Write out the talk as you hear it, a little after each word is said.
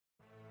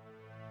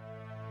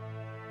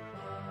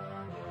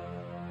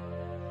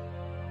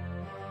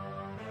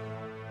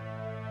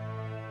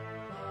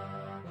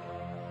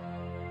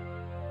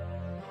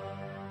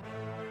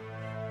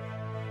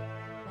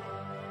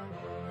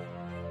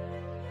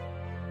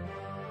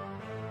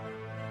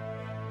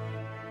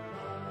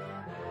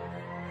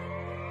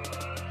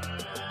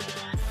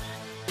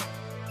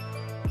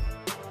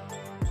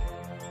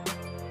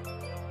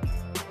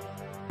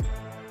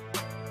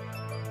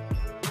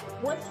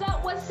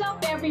What's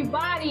up,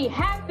 everybody?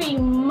 Happy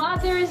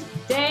Mother's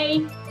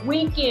Day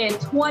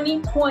weekend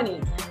 2020.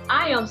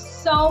 I am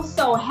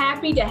so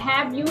happy to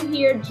have you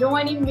here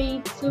joining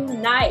me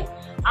tonight.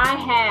 I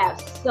have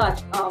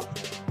such a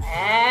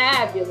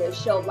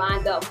fabulous show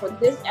lined up for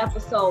this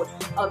episode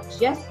of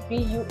Just Be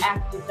You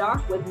After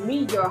Dark with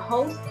me, your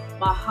host,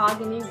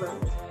 Mahogany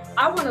Reynolds.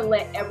 I want to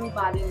let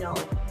everybody know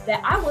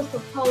that I was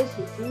supposed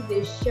to do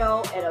this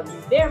show at a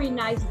very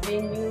nice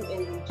venue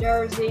in New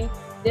Jersey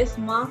this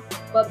month,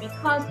 but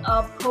because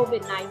of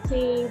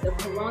COVID-19, the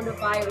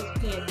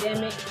coronavirus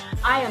pandemic,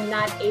 I am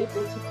not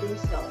able to do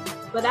so.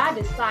 But I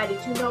decided,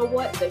 you know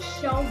what, the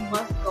show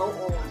must go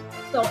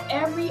on. So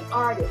every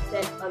artist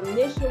that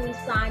initially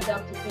signed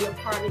up to be a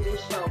part of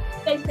this show,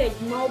 they said,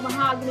 you know,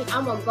 Mahogany,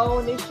 I'm gonna go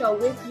on this show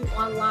with you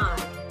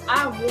online.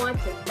 I want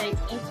to thank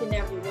each and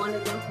every one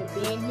of them for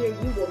being here.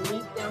 You will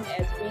meet them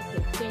as we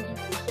continue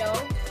the show.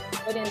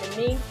 But in the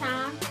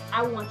meantime,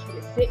 I want you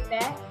to sit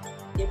back.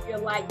 If you're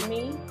like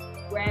me,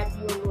 grab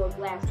you a little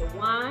glass of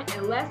wine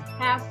and let's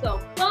have some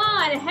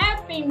fun.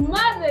 Happy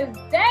Mother's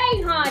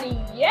Day, honey.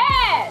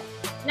 Yes.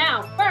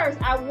 Now, first,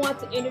 I want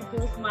to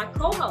introduce my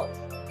co-host.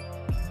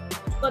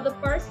 For the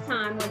first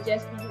time on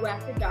Just Be You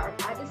After Dark,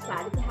 I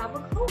decided to have a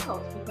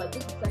co-host because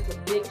this is such a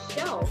big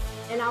show,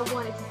 and I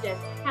wanted to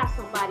just have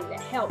somebody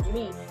to help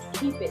me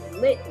keep it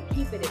lit and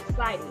keep it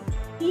exciting.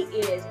 He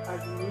is a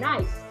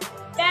nice,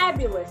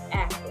 fabulous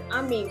actor.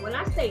 I mean, when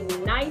I say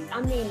nice,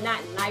 I mean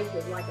not nice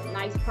as like a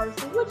nice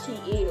person, which he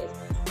is,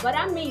 but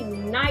I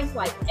mean nice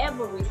like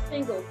every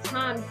single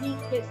time he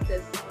hits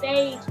the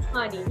stage,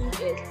 honey,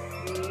 he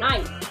is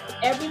nice.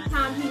 Every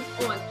time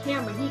he's on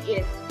camera, he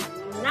is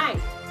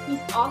nice. He's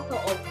also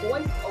a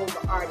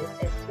voiceover artist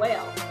as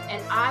well.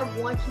 And I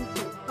want you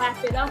to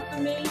clap it up for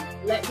me.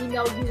 Let me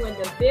know you in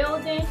the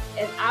building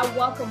as I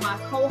welcome my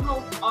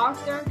co-host,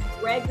 author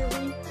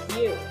Gregory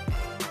Pugh.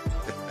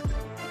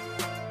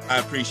 I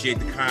appreciate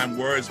the kind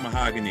words,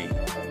 Mahogany.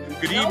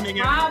 Good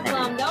evening,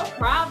 everybody. No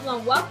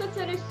problem. Welcome to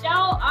the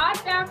show,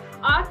 Arthur.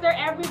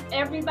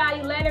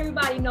 Everybody, let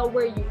everybody know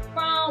where you're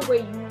from, where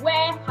you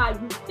at, how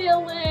you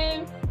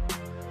feeling.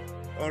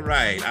 All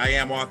right, I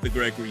am Arthur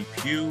Gregory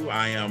Pugh.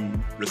 I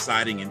am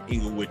residing in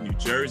Englewood, New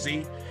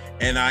Jersey,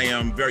 and I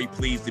am very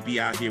pleased to be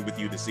out here with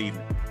you this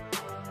evening.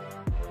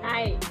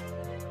 Nice.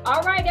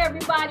 All right,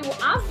 everybody. Well,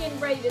 I'm getting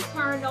ready to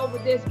turn over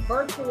this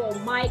virtual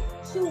mic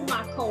to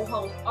my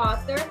co-host,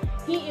 Arthur.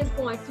 He is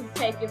going to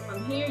take it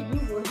from here.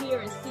 You will hear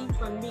and see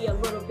from me a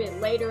little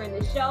bit later in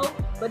the show.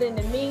 But in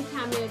the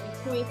meantime, in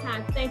between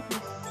time, thank you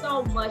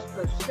so much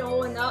for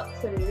showing up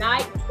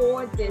tonight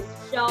for this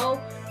show.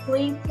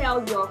 Please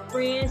tell your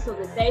friends so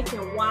that they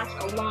can watch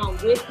along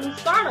with you.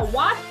 Start a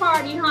watch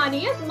party,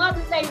 honey. It's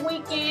Mother's Day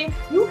weekend.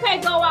 You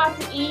can't go out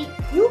to eat.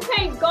 You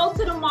can't go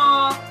to the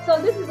mall. So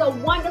this is a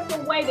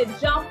wonderful way to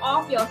jump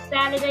off your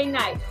Saturday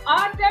night.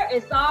 Arthur,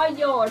 it's all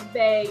yours,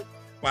 babe.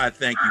 Why,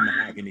 thank you,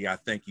 Mahogany. I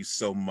thank you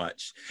so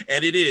much.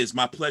 And it is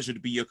my pleasure to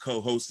be your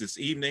co-host this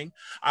evening.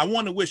 I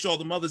want to wish all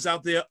the mothers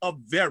out there a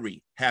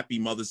very happy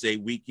Mother's Day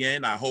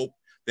weekend. I hope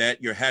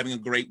that you're having a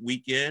great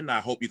weekend. I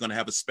hope you're going to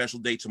have a special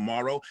day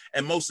tomorrow.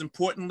 And most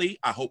importantly,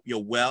 I hope you're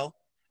well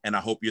and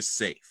I hope you're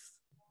safe.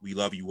 We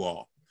love you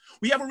all.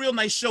 We have a real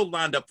nice show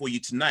lined up for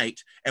you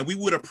tonight, and we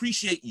would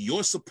appreciate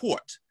your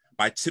support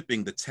by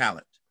tipping the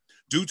talent.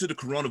 Due to the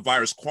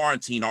coronavirus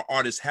quarantine, our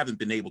artists haven't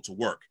been able to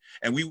work,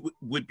 and we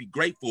would be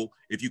grateful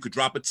if you could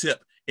drop a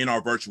tip in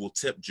our virtual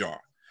tip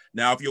jar.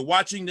 Now, if you're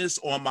watching this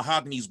on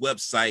Mahogany's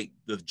website,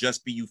 the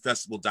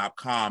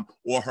justbeyouafterdark.com,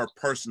 or her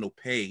personal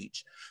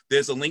page,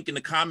 there's a link in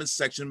the comments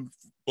section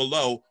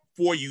below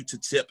for you to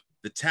tip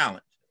the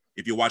talent.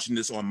 If you're watching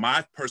this on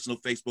my personal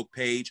Facebook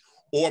page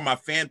or my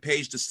fan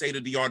page, the State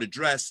of the Art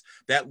address,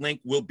 that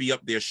link will be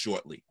up there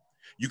shortly.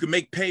 You can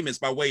make payments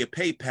by way of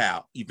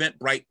PayPal,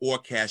 Eventbrite, or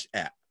Cash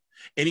App.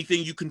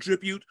 Anything you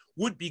contribute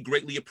would be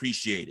greatly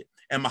appreciated.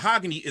 And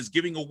Mahogany is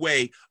giving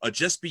away a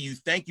Just Be You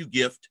thank you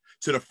gift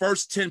to the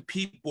first 10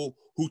 people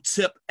who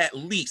tip at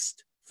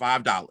least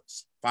 $5.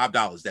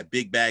 $5, that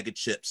big bag of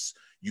chips.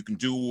 You can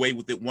do away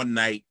with it one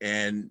night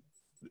and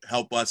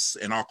help us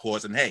in our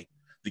cause. And hey,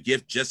 the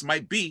gift just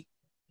might be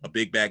a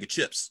big bag of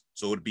chips.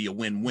 So it'd be a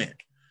win-win.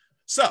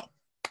 So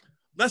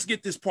let's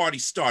get this party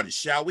started,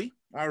 shall we?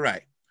 All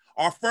right.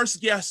 Our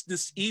first guest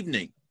this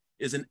evening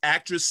is an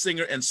actress,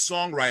 singer, and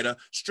songwriter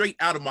straight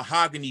out of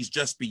Mahogany's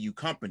Just Be You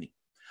company.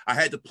 I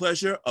had the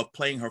pleasure of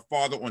playing her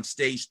father on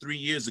stage 3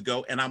 years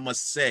ago, and I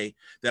must say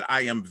that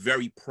I am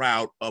very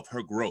proud of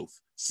her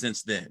growth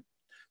since then.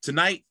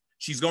 Tonight,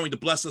 she's going to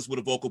bless us with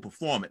a vocal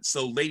performance.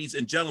 So ladies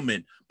and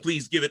gentlemen,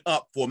 please give it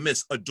up for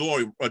Miss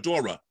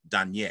Adora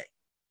Danye.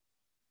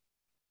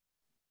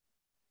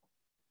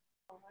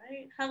 All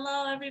right.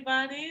 Hello,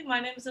 everybody. My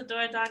name is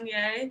Adora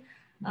Danye.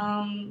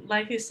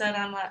 Like he said,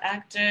 I'm an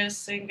actor,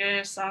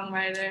 singer,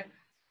 songwriter.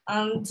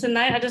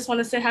 Tonight, I just want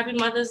to say Happy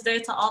Mother's Day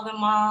to all the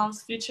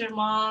moms, future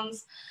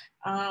moms,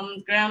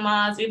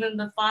 grandmas, even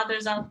the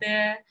fathers out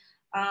there.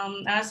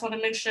 And I just want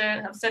to make sure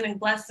I'm sending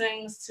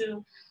blessings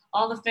to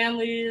all the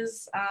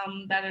families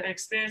that are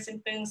experiencing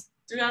things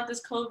throughout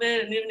this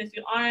COVID. And even if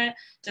you aren't,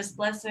 just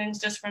blessings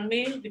just from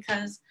me,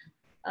 because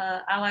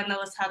all I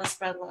know is how to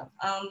spread love.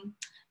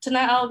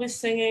 Tonight I'll be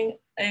singing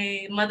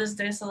a Mother's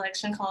Day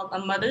selection called A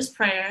Mother's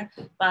Prayer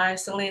by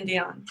Celine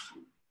Dion.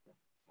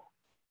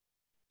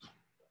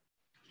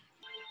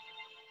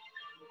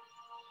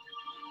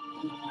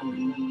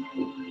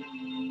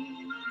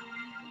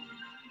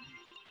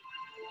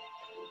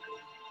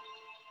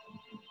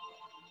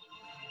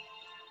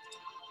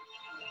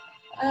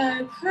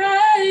 I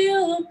pray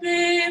you'll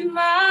be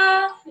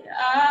my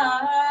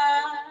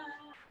eyes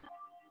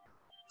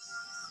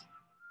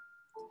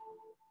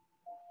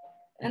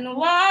and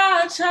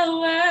watch her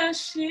where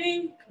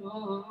she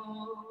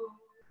goes,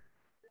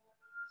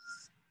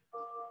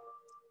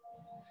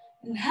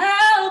 and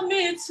help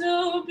me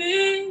to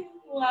be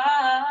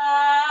wise,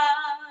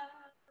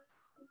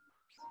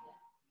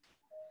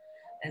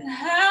 and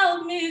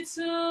help me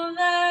to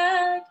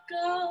let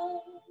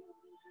go.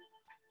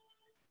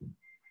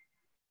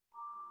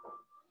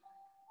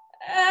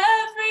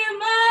 Every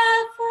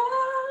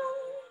mother's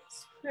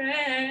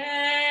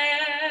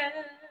prayer,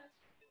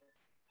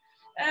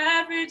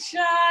 every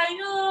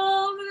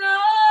child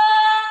knows,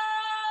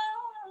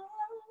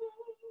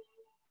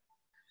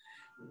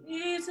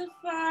 need to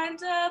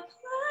find a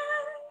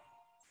place,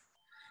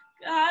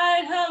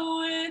 guide her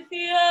with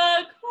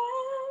your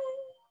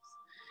grace,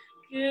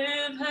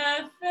 give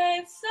her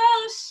faith so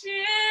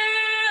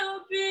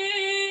she'll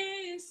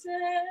be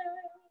saved.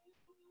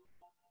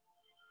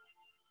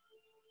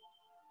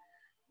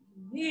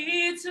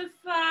 Need to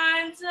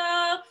find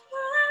a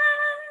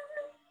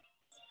place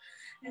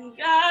and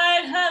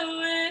guide her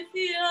with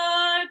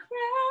your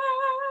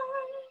grace.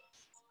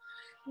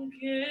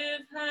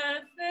 Give her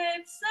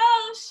faith so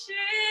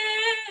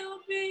she'll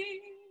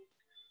be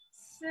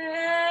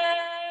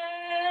saved.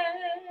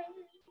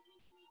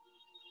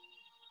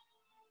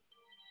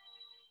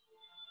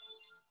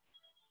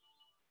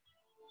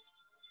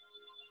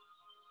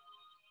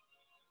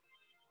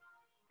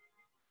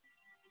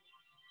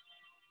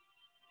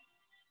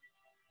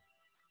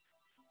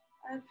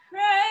 I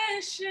pray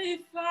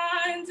she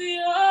finds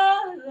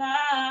your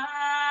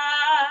light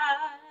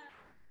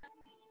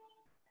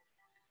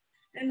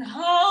and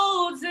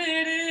holds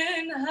it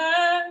in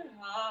her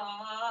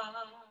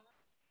heart.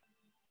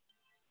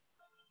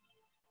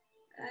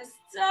 As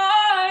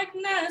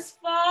darkness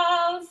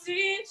falls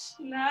each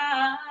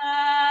night,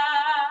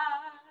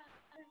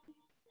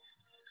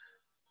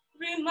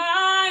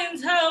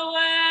 remind her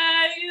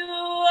where you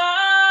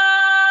are.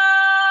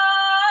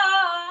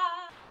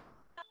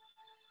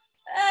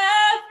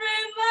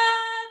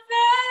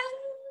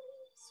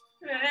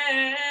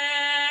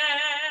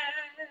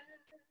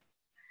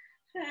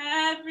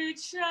 Every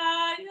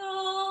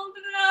child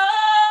knows,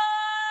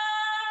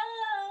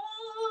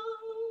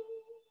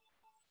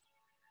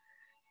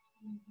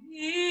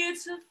 need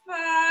to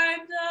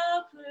find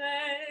a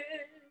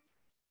place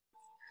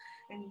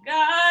and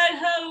guide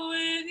her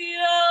with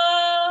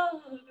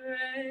your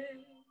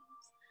grace,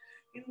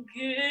 and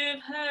give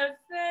her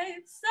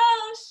faith so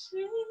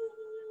she'll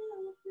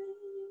be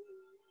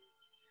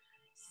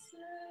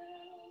saved.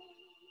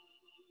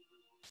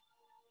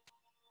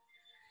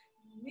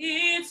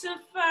 Need to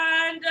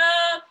find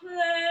a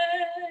place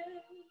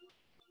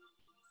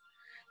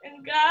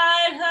and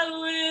guide her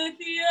with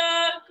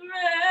your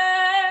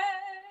grace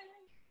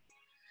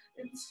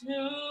into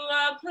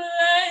a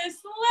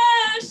place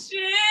where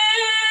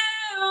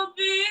she'll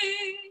be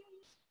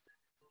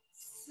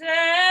saved.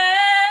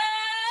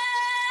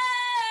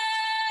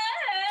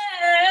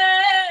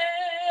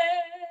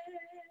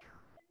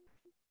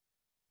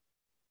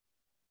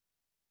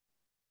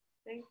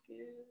 Thank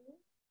you.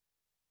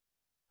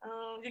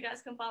 You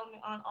guys can follow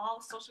me on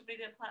all social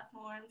media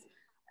platforms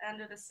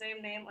under the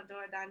same name,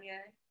 Adora Danye.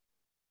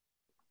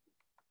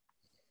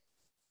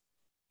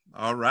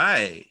 All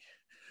right.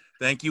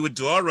 Thank you,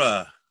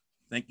 Adora.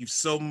 Thank you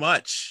so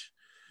much.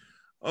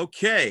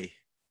 Okay,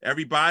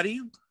 everybody.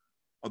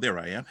 Oh, there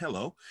I am.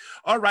 Hello.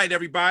 All right,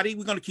 everybody.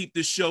 We're going to keep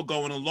this show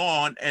going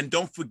along. And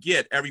don't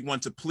forget, everyone,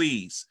 to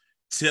please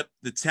tip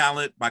the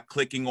talent by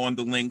clicking on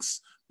the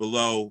links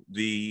below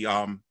the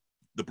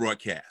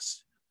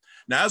broadcast.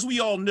 Now, as we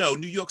all know,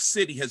 New York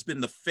City has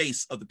been the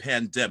face of the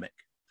pandemic.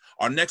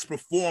 Our next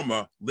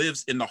performer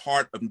lives in the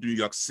heart of New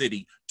York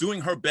City,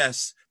 doing her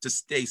best to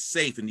stay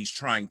safe in these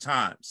trying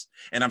times.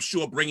 And I'm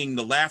sure bringing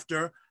the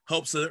laughter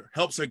helps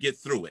her get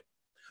through it.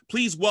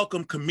 Please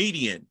welcome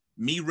comedian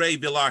Mireille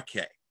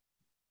Villarque.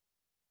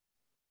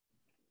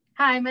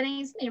 Hi, my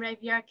name is Mireille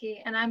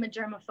Villarque, and I'm a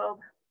germaphobe.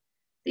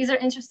 These are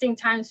interesting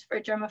times for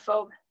a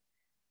germaphobe.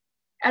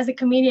 As a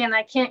comedian,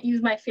 I can't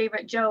use my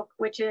favorite joke,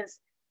 which is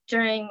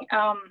during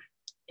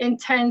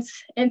intense,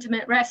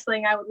 intimate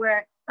wrestling, I would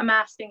wear a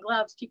mask and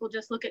gloves. People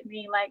just look at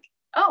me like,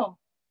 oh,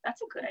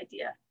 that's a good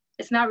idea.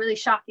 It's not really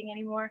shocking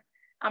anymore.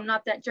 I'm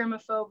not that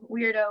germaphobe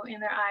weirdo in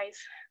their eyes.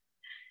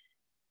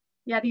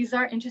 Yeah, these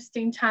are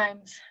interesting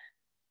times.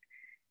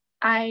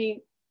 I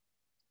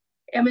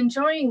am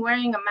enjoying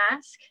wearing a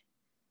mask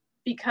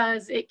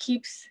because it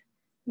keeps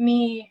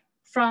me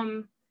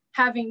from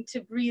having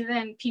to breathe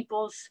in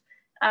people's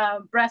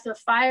Breath of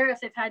fire, if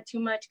they've had too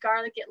much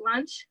garlic at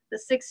lunch. The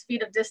 6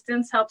 feet of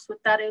distance helps with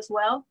that as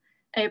well.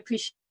 I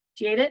appreciate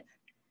it.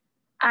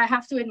 I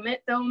have to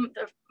admit though,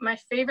 my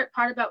favorite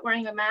part about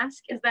wearing a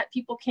mask is that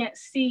people can't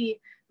see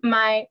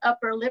my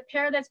upper lip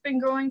hair that's been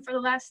growing for the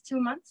last 2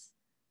 months.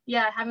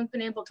 Yeah, I haven't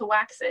been able to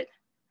wax it.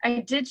 I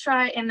did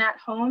try an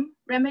at-home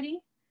remedy,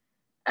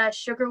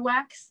 sugar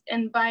wax.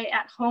 And by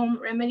at-home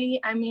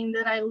remedy, I mean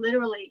that I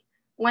literally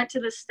went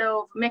to the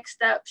stove,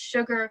 mixed up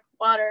sugar,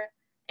 water,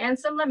 and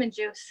some lemon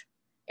juice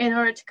in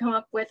order to come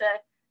up with a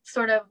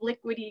sort of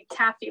liquidy,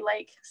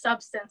 taffy-like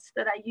substance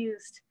that I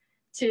used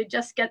to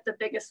just get the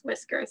biggest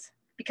whiskers.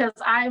 Because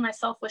I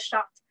myself was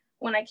shocked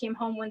when I came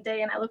home one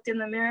day and I looked in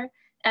the mirror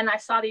and I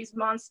saw these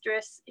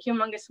monstrous,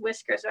 humongous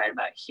whiskers right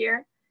about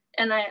here.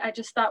 And I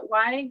just thought,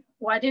 why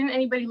didn't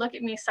anybody look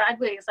at me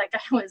sideways like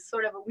I was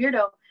sort of a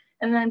weirdo?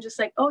 And then I'm just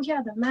like, oh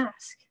yeah, the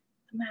mask.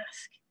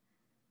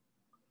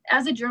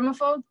 As a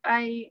germaphobe,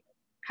 I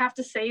have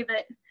to say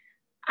that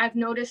I've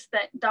noticed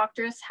that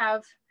doctors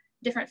have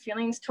different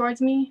feelings towards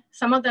me.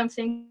 Some of them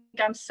think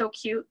I'm so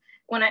cute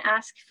when I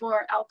ask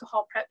for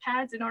alcohol prep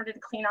pads in order to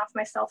clean off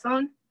my cell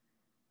phone.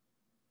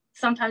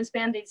 Sometimes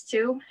Band-Aids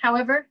too.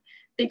 However,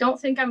 they don't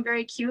think I'm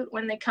very cute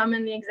when they come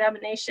in the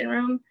examination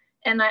room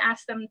and I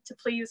ask them to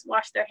please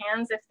wash their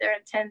hands if they're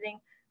intending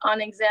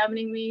on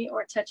examining me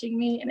or touching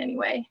me in any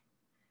way.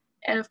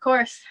 And of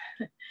course,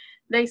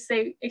 they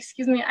say,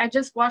 excuse me, I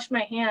just washed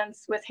my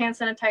hands with hand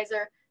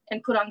sanitizer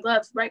and put on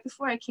gloves right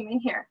before I came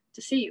in here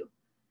to see you.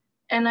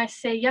 And I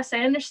say, yes, I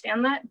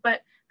understand that,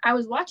 but I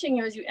was watching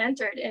you as you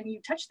entered and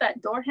you touched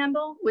that door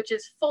handle, which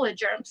is full of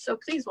germs. So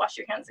please wash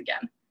your hands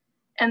again.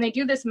 And they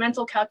do this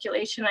mental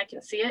calculation, I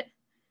can see it.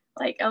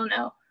 Like, oh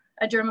no,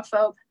 a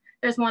germaphobe,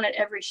 there's one at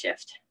every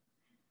shift.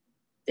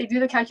 They do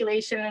the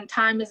calculation and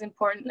time is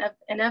important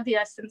and of the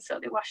essence, so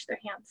they wash their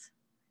hands.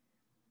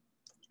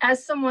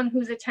 As someone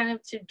who's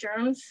attentive to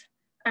germs,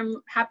 I'm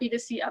happy to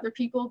see other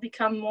people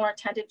become more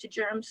attentive to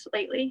germs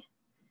lately.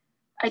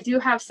 I do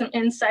have some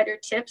insider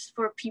tips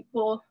for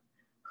people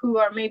who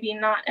are maybe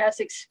not as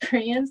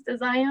experienced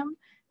as I am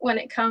when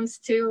it comes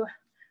to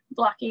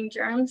blocking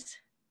germs.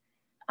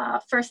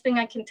 First thing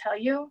I can tell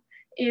you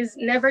is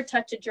never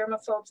touch a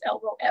germaphobe's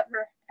elbow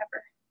ever.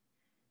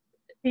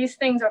 These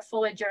things are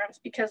full of germs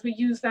because we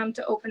use them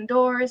to open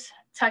doors,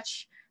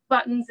 touch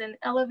buttons in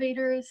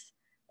elevators,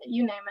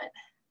 you name it.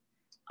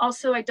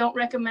 Also, I don't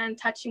recommend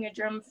touching a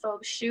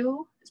germaphobe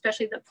shoe,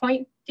 especially the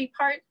pointy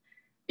part,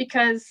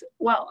 because,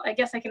 well, I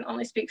guess I can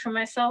only speak for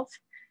myself,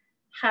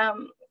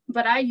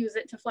 but I use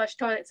it to flush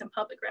toilets in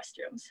public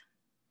restrooms.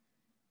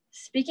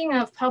 Speaking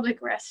of public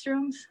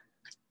restrooms,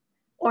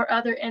 or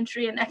other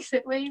entry and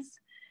exit ways,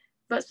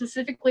 but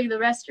specifically the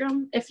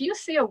restroom, if you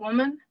see a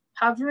woman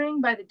hovering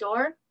by the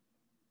door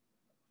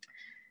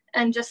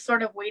and just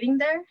sort of waiting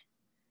there,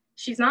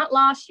 she's not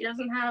lost, she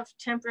doesn't have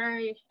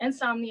temporary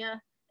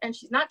insomnia, and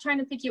she's not trying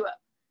to pick you up.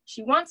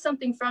 She wants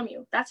something from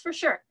you, that's for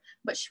sure.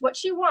 But what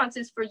she wants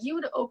is for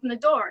you to open the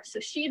door so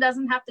she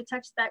doesn't have to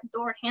touch that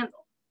door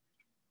handle.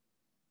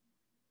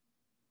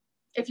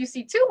 If you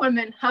see two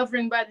women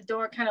hovering by the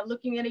door, kind of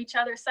looking at each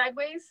other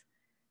sideways,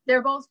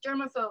 they're both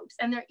germaphobes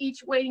and they're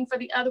each waiting for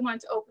the other one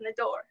to open the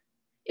door.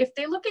 If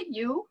they look at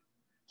you,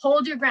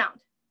 hold your ground.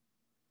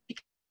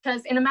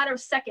 Because in a matter of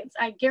seconds,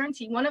 I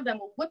guarantee one of them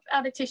will whip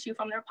out a tissue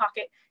from their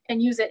pocket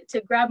and use it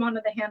to grab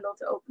onto the handle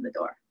to open the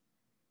door.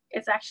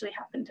 It's actually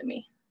happened to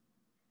me.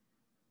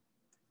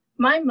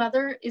 My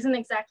mother isn't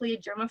exactly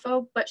a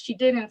germaphobe, but she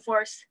did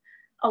enforce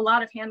a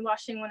lot of hand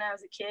washing when I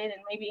was a kid,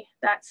 and maybe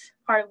that's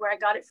part of where I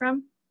got it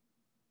from.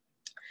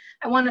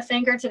 I want to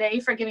thank her today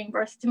for giving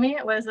birth to me.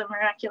 It was a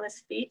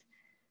miraculous feat.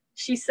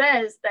 She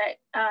says that,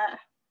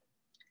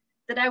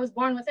 that I was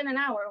born within an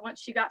hour once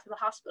she got to the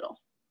hospital.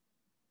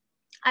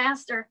 I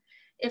asked her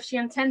if she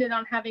intended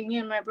on having me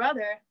and my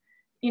brother,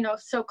 you know,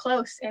 so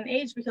close in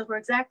age because we're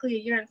exactly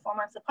 1 year and 4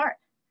 months apart.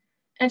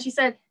 And she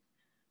said,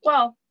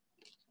 well,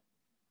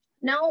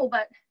 no,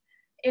 but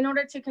in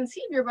order to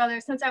conceive your brother,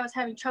 since I was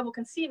having trouble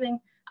conceiving,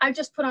 I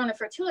just put on a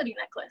fertility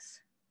necklace.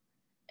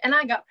 And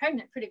I got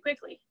pregnant pretty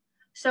quickly.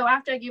 So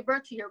after I gave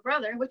birth to your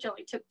brother, which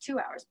only took 2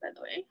 hours, by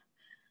the way,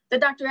 the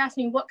doctor asked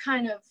me what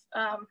kind of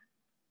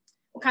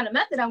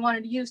method I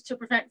wanted to use to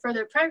prevent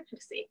further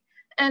pregnancy.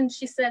 And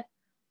she said,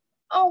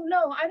 oh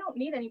no, I don't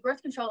need any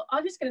birth control.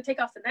 I'm just gonna take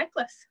off the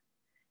necklace.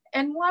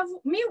 And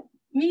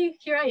me,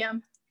 here I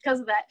am because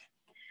of that.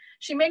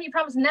 She made me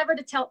promise never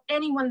to tell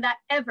anyone that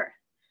ever.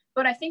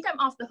 But I think I'm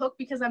off the hook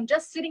because I'm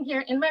just sitting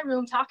here in my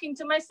room talking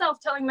to myself,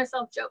 telling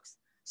myself jokes.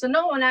 So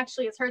no one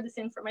actually has heard this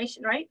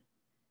information, right?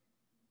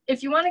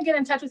 If you want to get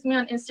in touch with me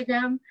on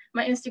Instagram,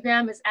 my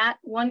Instagram is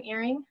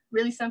 @oneearring.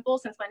 Really simple.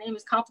 Since my name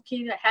is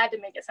complicated, I had to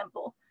make it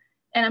simple.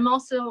 And I'm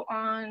also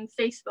on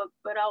Facebook,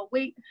 but I'll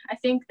wait. I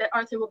think that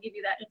Arthur will give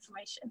you that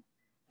information.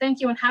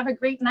 Thank you and have a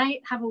great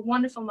night. Have a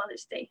wonderful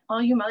Mother's Day.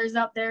 All you mothers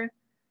out there,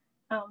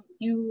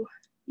 you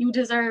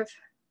deserve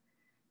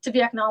to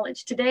be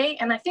acknowledged today.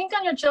 And I think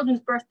on your children's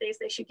birthdays,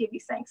 they should give you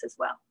thanks as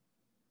well.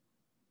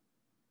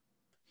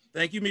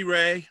 Thank you,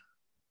 Mireille.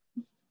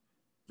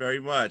 very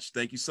much.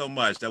 Thank you so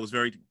much. That was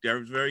very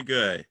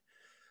good.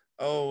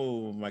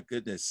 Oh my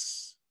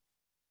goodness.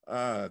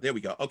 There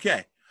we go.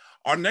 Okay.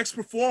 Our next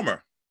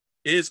performer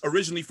is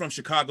originally from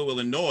Chicago,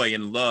 Illinois,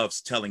 and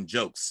loves telling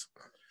jokes.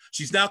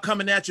 She's now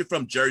coming at you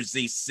from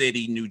Jersey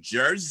City, New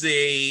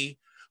Jersey.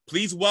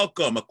 Please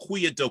welcome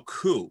Akuya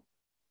Doku.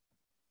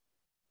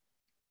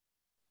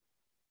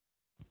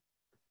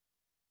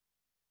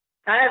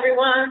 Hi,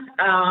 everyone.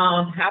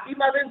 Happy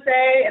Mother's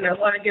Day. And I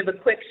want to give a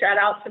quick shout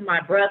out to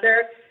my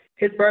brother.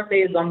 His birthday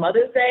is on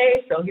Mother's Day,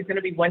 so he's going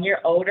to be 1 year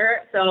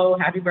older. So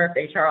happy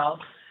birthday, Charles.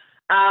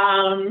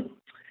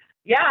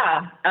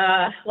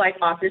 Like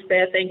Arthur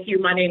said, thank you.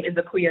 My name is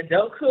Akuya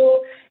Doku.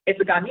 It's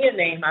a Ghanaian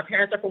name. My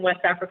parents are from West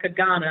Africa,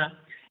 Ghana.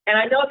 And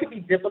I know it can be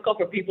difficult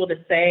for people to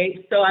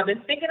say. So I've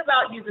been thinking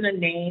about using a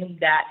name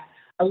that's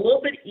a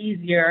little bit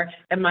easier.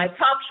 And my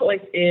top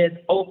choice is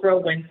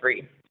Oprah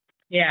Winfrey.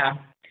 Yeah.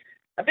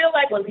 I feel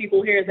like when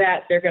people hear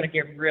that, they're going to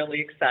get really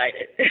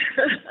excited.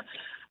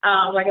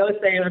 Like I was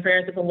saying, my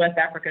parents are from West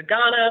Africa,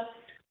 Ghana,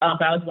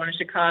 but I was born in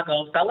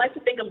Chicago. So I like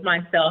to think of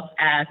myself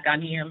as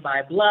Ghanaian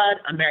by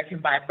blood, American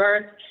by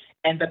birth,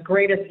 and the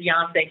greatest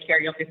Beyonce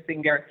karaoke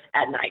singer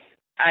at night.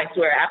 I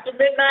swear, after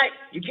midnight,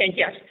 you can't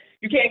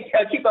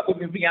keep up with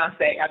me,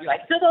 Beyonce. I'll be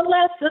like, to the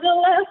left, to the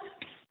left.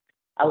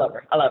 I love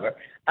her.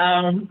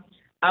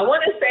 I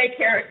want to say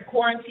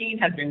quarantine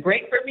has been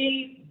great for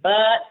me,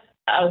 but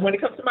when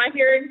it comes to my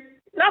hearing,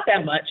 not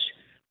that much.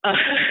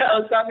 I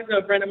was talking to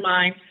a friend of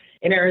mine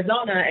in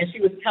Arizona, and she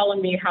was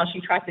telling me how she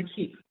tries to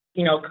keep,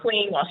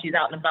 clean while she's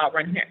out and about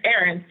running her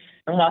errands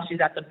and while she's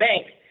at the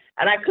bank.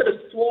 And I could have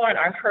sworn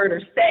I heard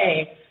her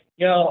say,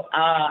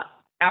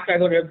 after I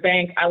go to the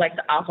bank, I like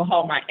to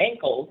alcohol my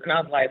ankles. And I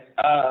was like,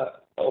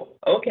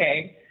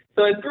 okay.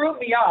 So it threw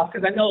me off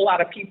because I know a lot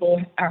of people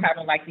are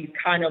having like these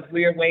kind of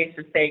weird ways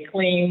to stay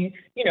clean,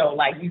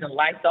 like using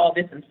Lysol,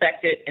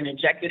 disinfect it, and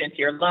inject it into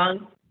your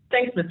lungs.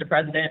 Thanks, Mr.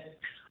 President.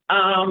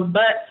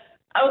 But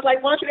I was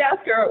like, why don't you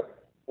ask her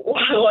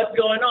what's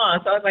going on?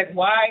 So I was like,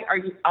 why are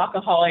you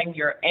alcoholing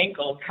your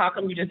ankles? How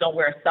come you just don't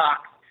wear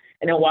socks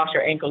and then wash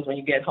your ankles when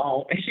you get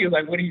home? And she was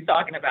like, what are you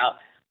talking about?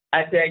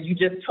 I said, you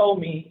just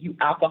told me you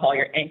alcohol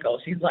your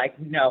ankles. She's like,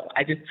 no,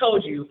 I just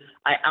told you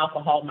I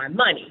alcohol my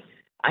money.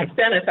 I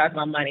sanitize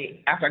my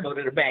money after I go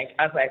to the bank.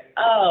 I was like,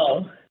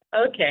 oh,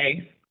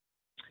 okay.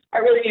 I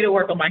really need to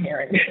work on my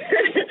hearing.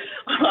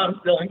 I'm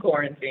still in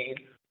quarantine.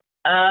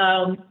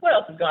 What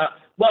else is going on?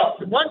 Well,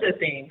 one good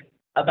thing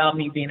about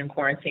me being in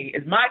quarantine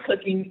is my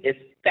cooking is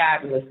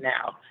fabulous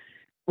now,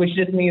 which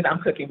just means I'm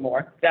cooking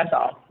more. That's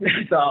all.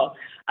 That's all.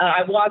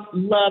 I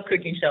love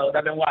cooking shows.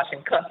 I've been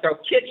watching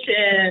Cutthroat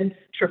Kitchen,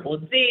 Triple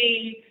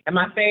Z, and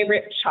my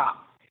favorite,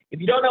 Chopped. If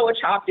you don't know what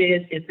Chopped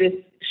is, it's this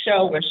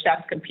show where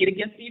chefs compete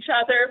against each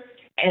other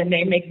and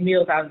they make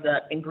meals out of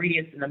the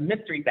ingredients in a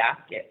mystery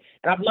basket.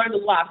 And I've learned a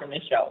lot from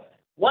this show.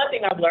 One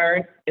thing I've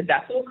learned is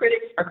that food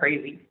critics are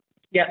crazy.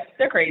 Yes,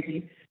 they're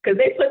crazy because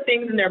they put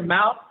things in their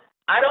mouth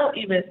I don't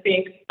even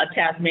think a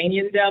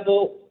Tasmanian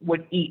devil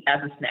would eat as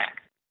a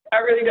snack. I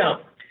really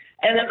don't.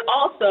 And then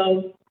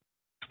also,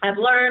 I've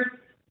learned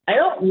I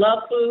don't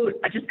love food.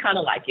 I just kind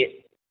of like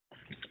it.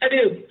 I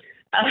do.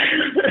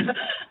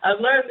 I've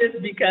learned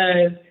this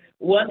because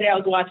one day I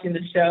was watching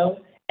the show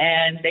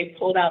and they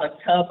pulled out a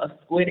tub of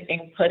squid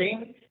ink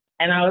pudding.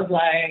 And I was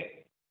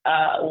like,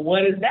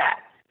 what is that?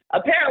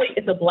 Apparently,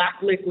 it's a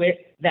black liquid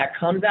that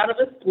comes out of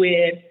a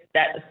squid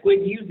that the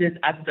squid uses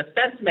as a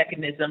defense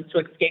mechanism to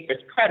escape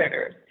its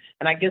predators.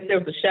 And I guess there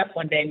was a chef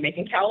one day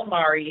making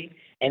calamari,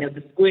 and if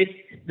the squid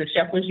the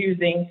chef was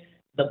using,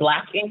 the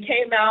black ink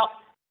came out,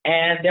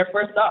 and their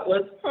first thought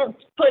was,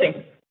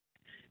 pudding.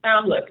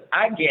 Now, look,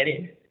 I get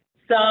it.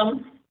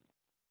 Some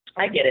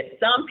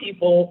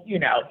people,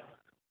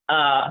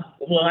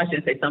 well, I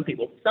shouldn't say some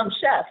people, some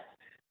chefs,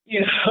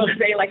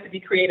 they like to be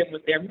creative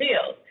with their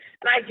meals.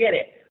 And I get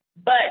it.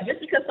 But just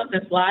because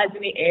something flies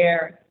in the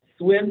air,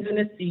 swims in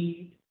the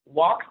sea,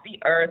 walks the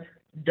earth,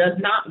 does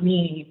not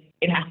mean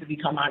it has to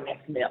become our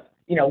next meal.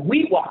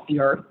 We walk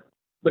the earth,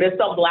 but if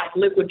some black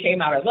liquid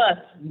came out of us,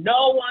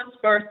 no one's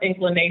first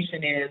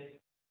inclination is,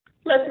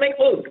 let's make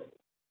food.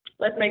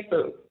 Let's make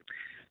food.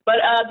 But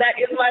that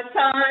is my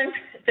time.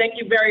 Thank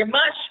you very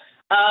much.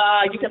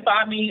 You can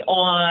find me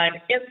on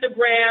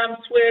Instagram,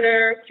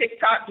 Twitter,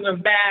 TikTok,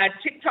 doing bad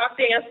TikTok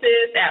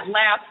dances at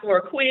Laughs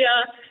for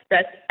Akuya.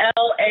 That's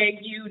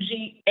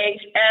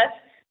LAUGHS,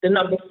 the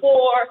number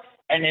 4,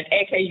 and then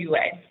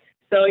AKUA.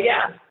 So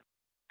yeah,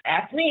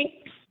 ask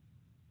me.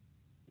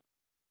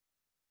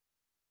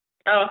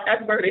 Oh,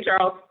 happy birthday,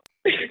 Charles.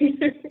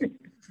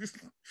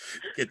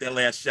 Get that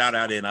last shout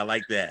out in. I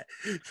like that.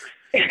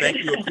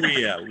 Thank you,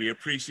 Akuya. We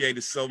appreciate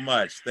it so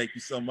much. Thank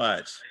you so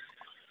much.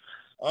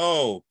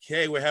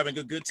 Okay, we're having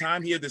a good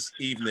time here this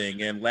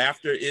evening, and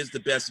laughter is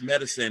the best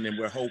medicine, and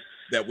we hope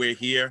that we're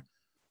here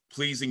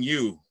pleasing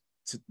you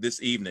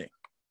this evening.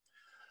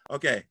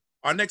 Okay,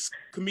 our next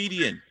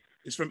comedian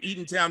is from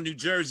Eatontown, New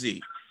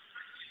Jersey,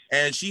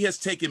 and she has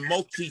taken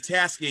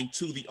multitasking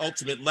to the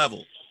ultimate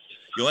level.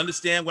 You'll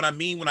understand what I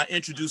mean when I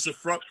introduce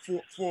her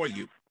for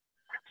you.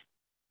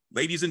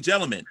 Ladies and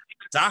gentlemen,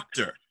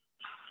 Dr.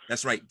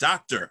 That's right,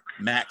 Dr.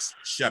 Max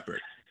Shepard.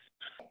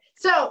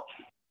 So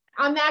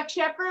I'm Max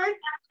Shepard.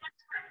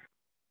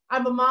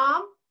 I'm a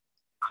mom,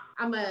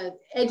 I'm an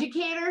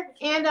educator,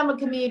 and I'm a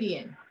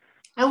comedian.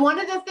 And one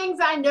of the things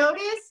I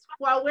noticed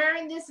while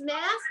wearing this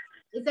mask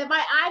is that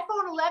my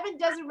iPhone 11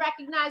 doesn't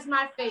recognize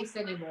my face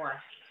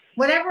anymore.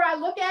 Whenever I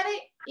look at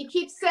it, it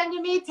keeps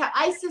sending me to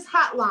ISIS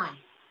hotline.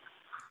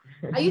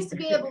 I used to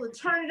be able to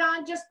turn it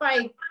on just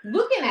by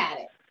looking at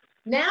it.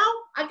 Now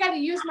I got to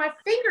use my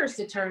fingers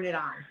to turn it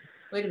on.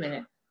 Wait a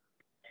minute.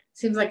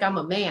 Seems like I'm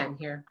a man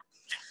here.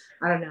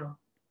 I don't know.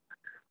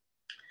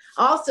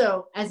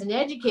 Also, as an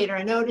educator,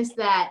 I noticed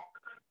that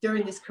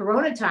during this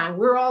Corona time,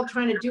 we're all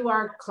trying to do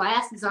our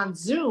classes on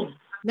Zoom.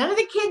 None of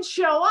the kids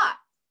show up,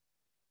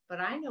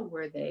 but I know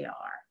where they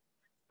are.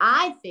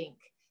 I think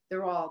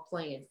they're all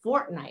playing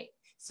Fortnite.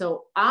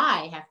 So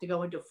I have to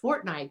go into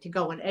Fortnite to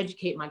go and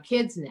educate my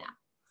kids now.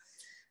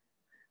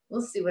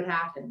 We'll see what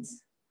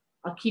happens.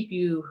 I'll keep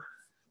you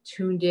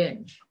tuned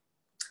in.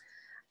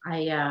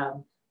 I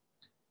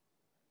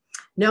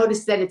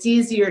noticed that it's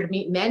easier to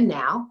meet men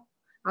now.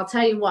 I'll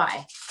tell you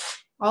why.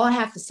 All I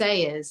have to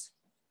say is,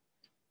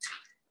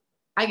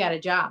 I got a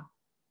job.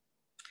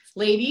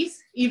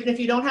 Ladies, even if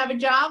you don't have a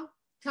job,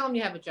 tell them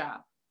you have a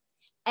job.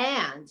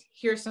 And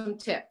here's some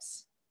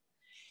tips.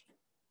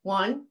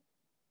 One,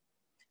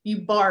 you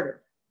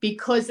barter,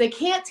 because they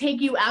can't take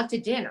you out to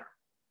dinner,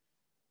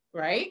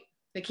 right?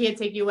 They can't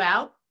take you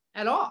out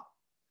at all.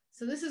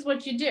 So this is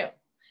what you do.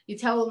 You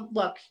tell them,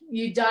 look,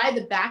 you dye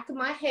the back of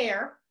my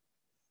hair,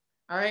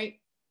 all right?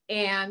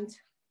 And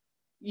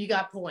you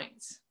got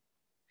points.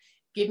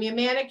 Give me a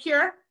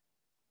manicure,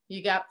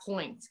 you got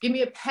points. Give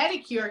me a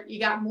pedicure, you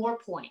got more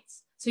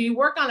points. So you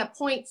work on a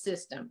point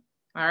system.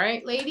 All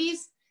right,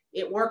 ladies,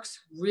 it works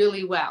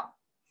really well.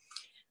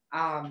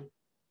 I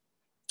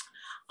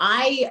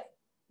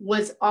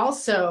was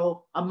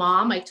also a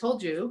mom. I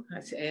told you,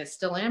 I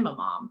still am a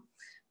mom.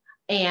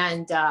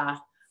 And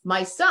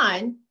my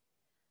son,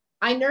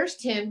 I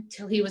nursed him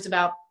till he was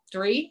about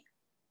 3,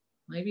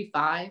 maybe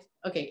 5,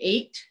 okay,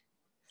 8.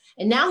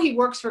 And now he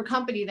works for a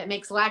company that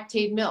makes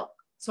lactate milk.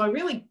 So I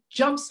really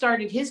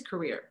jump-started his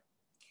career.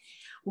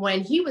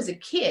 When he was a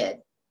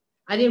kid,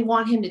 I didn't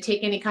want him to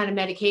take any kind of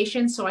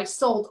medication, so I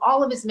sold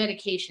all of his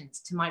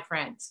medications to my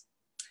friends.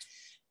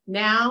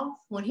 Now,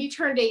 when he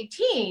turned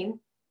 18,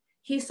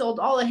 he sold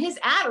all of his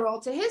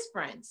Adderall to his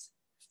friends.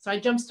 So I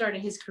jump-started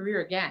his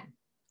career again.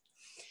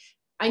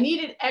 I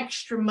needed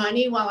extra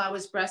money while I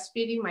was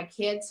breastfeeding my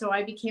kids, so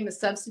I became a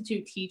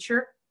substitute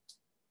teacher.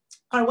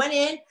 I went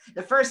in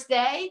the first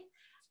day,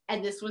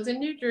 and this was in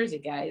New Jersey,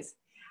 guys.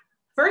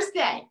 First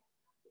day,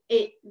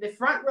 the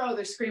front row,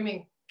 they're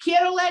screaming,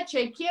 quiero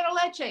leche, quiero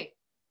leche.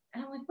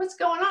 And I'm like, what's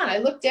going on? I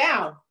looked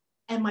down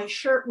and my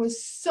shirt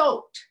was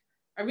soaked.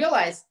 I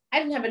realized I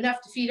didn't have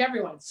enough to feed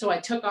everyone, so I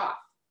took off.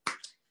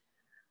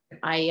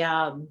 I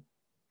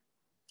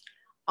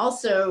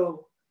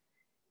also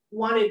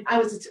I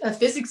was a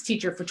physics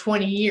teacher for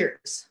 20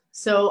 years.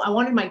 So I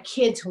wanted my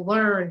kid to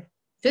learn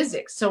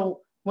physics. So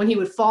when he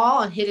would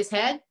fall and hit his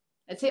head,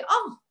 I'd say,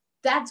 oh,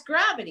 that's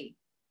gravity.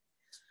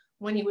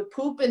 When he would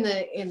poop in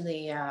the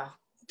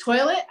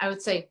toilet, I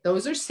would say,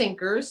 those are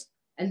sinkers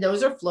and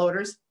those are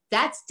floaters.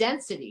 That's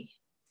density.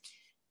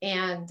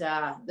 And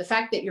the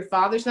fact that your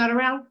father's not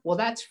around, well,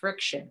 that's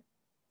friction.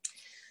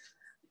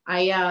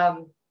 I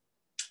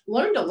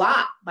learned a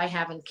lot by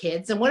having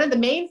kids. And one of the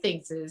main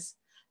things is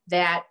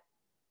that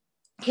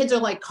kids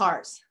are like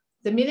cars.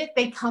 The minute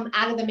they come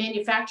out of the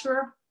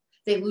manufacturer,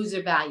 they lose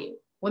their value.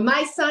 When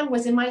my son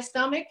was in my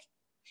stomach,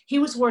 he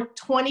was worth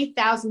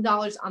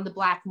 $20,000 on the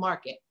black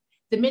market.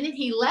 The minute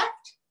he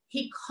left,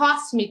 he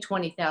cost me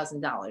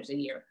 $20,000 a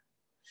year.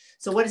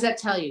 So what does that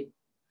tell you?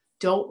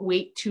 Don't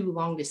wait too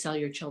long to sell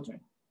your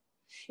children.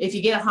 If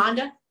you get a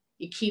Honda,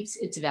 it keeps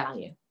its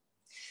value.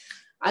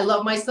 I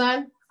love my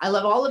son. I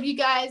love all of you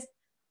guys.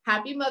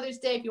 Happy Mother's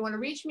Day. If you want to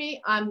reach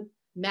me, I'm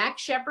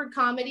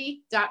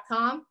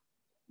maxshepardcomedy.com.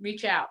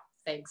 Reach out.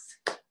 Thanks.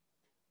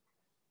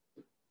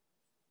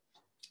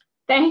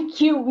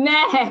 Thank you,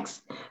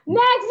 Max. Max,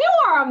 you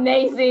are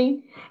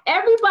amazing.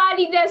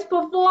 Everybody that's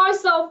performed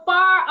so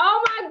far,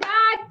 oh my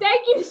God,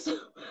 thank you.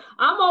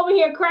 I'm over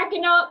here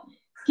cracking up,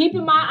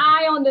 keeping my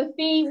eye on the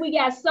feed. We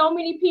got so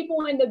many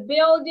people in the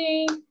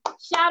building.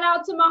 Shout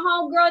out to my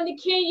homegirl,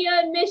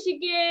 Nakia in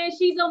Michigan.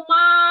 She's a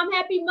mom.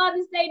 Happy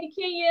Mother's Day,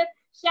 Nakia.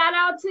 Shout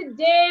out to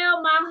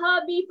Dale, my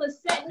hubby, for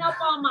setting up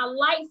all my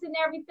lights and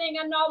everything.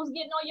 I know I was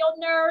getting on your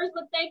nerves,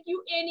 but thank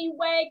you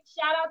anyway.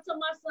 Shout out to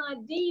my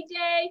son,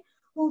 DJ,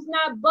 who's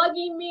not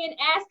bugging me and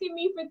asking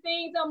me for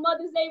things on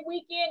Mother's Day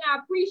weekend. I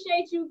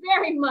appreciate you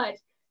very much.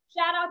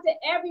 Shout out to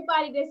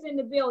everybody that's in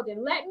the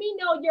building. Let me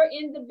know you're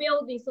in the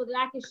building so that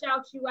I can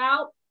shout you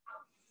out.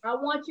 I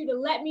want you to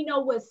let me know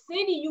what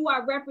city you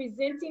are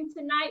representing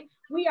tonight.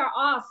 We are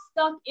all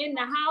stuck in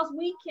the house.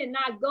 We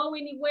cannot go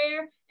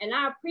anywhere. And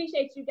I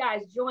appreciate you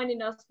guys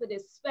joining us for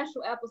this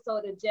special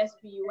episode of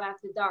Just Be You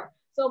After Dark.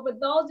 So for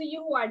those of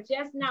you who are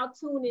just now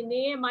tuning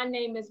in, my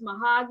name is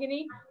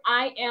Mahogany.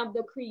 I am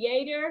the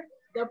creator,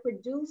 the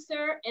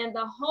producer, and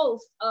the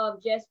host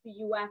of Just Be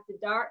You After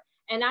Dark.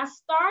 And I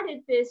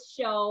started this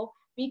show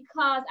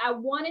because I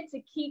wanted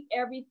to keep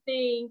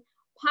everything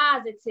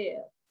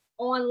positive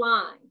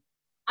online.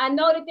 I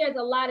know that there's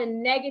a lot of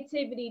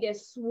negativity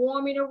that's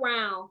swarming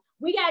around.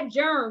 We got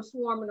germs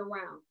swarming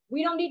around.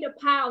 We don't need to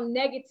pile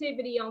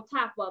negativity on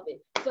top of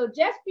it. So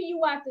Just Be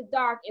You After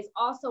Dark is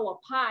also a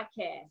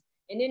podcast.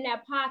 And in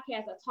that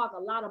podcast, I talk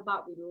a lot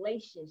about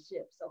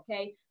relationships,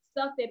 okay?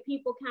 Stuff that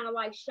people kind of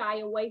like shy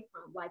away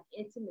from, like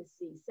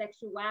intimacy,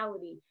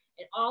 sexuality,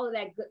 and all of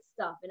that good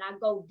stuff. And I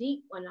go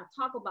deep when I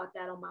talk about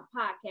that on my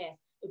podcast.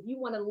 If you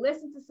want to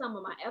listen to some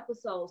of my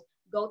episodes,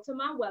 go to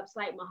my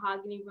website,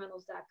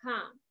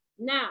 mahoganyreynolds.com.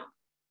 Now,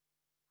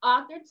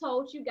 Arthur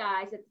told you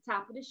guys at the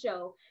top of the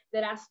show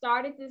that I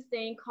started this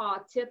thing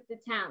called Tip the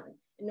Talent.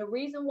 And the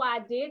reason why I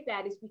did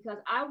that is because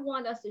I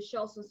want us to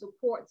show some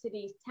support to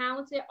these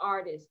talented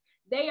artists.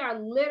 They are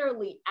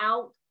literally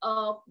out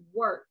of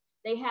work.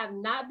 They have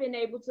not been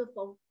able to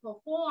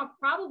perform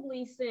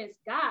probably since,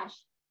 gosh,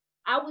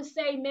 I would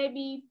say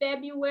maybe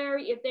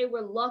February, if they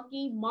were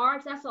lucky.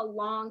 March, that's a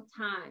long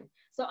time.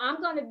 So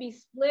I'm going to be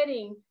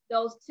splitting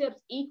those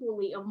tips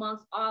equally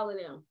amongst all of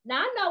them.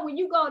 Now, I know when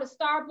you go to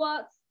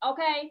Starbucks,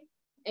 okay,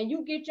 and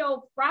you get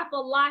your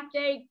frappa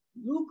latte,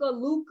 Luca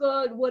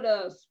with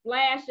a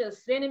splash of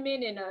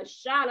cinnamon and a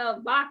shot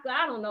of vodka.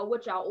 I don't know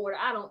what y'all order.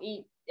 I don't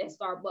eat at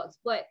Starbucks,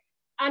 but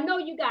I know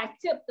you guys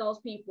tip those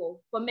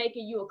people for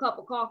making you a cup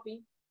of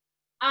coffee.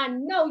 I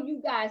know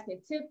you guys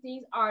can tip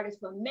these artists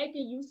for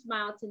making you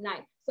smile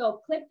tonight.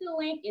 So click the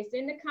link. It's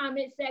in the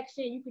comment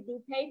section. You can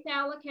do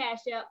PayPal or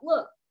Cash App.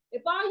 Look,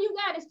 if all you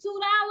got is $2,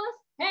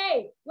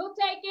 hey, we'll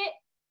take it.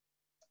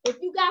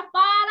 If you got $5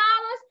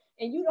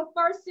 and you the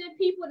first 10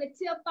 people to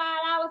tip $5,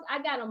 I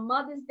got a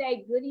Mother's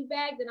Day goodie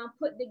bag that I'm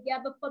putting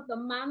together for the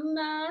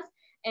mamas.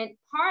 And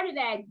part of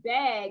that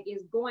bag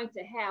is going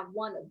to have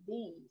one of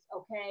these,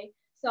 okay?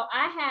 So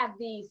I have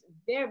these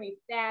very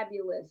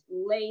fabulous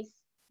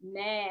lace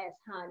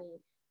masks,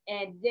 honey,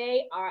 and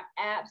they are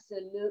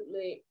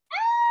absolutely,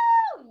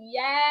 oh,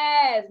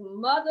 yes,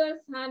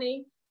 mothers,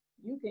 honey.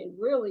 You can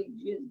really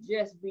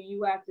just be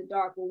you after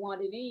dark with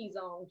one of these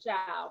on,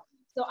 child.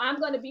 So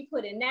I'm going to be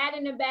putting that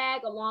in the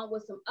bag along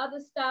with some other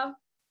stuff.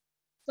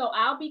 So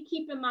I'll be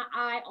keeping my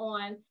eye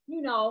on,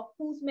 you know,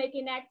 who's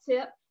making that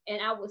tip,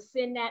 and I will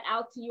send that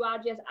out to you. I'll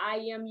just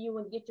IM you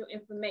and get your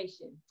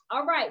information.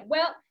 All right.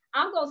 Well,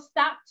 I'm going to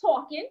stop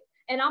talking,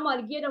 and I'm going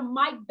to get a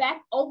mic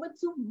back over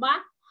to my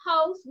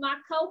host, my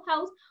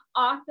co-host,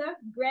 Arthur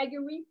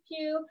Gregory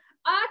Pugh.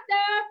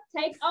 Arthur,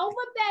 take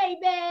over,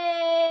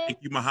 baby.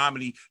 Thank you,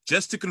 Mahogany.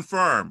 Just to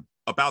confirm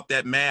about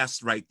that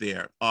mask right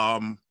there,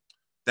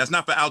 that's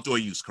not for outdoor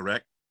use,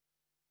 correct?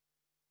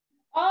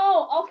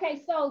 Oh,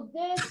 okay. So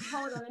this,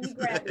 hold on, let me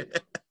grab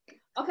it.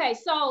 Okay,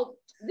 so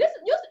this,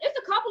 it's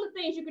a couple of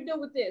things you can do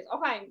with this.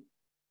 Okay.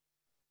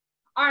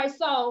 All right,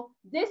 so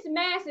this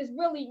mask is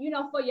really, you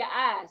know, for your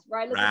eyes,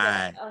 right? Look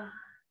at that.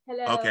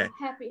 Hello. Okay.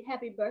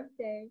 Happy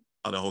birthday.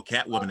 Oh, the whole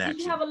Catwoman action.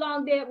 Did you have a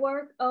long day at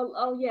work?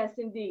 Oh, yes,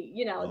 indeed.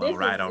 You know, this is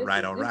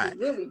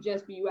really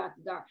Just Be You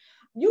After Dark.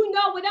 You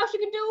know what else you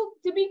can do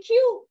to be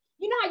cute?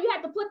 You know how you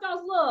have to put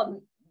those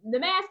the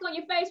mask on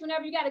your face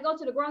whenever you got to go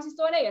to the grocery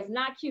store? They is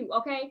not cute,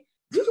 okay?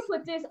 You can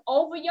put this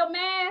over your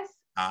mask.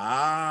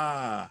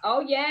 Ah. Oh,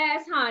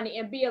 yes, honey,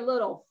 and be a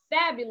little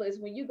fabulous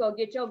when you go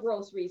get your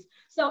groceries.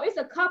 So it's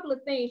a couple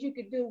of things you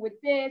could do with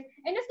this,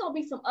 and there's going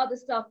to be some other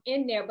stuff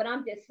in there, but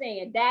I'm just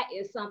saying that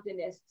is something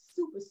that's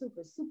super,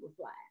 super, super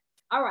fly.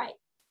 All right.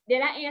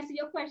 Did I answer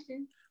your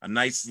question? A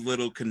nice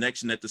little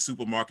connection at the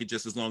supermarket,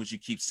 just as long as you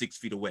keep 6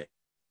 feet away.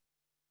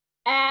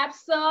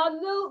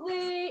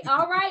 Absolutely.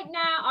 All right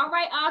now. All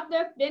right,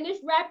 Arthur, finish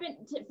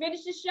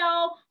the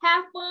show.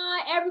 Have fun.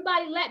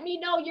 Everybody, let me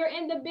know you're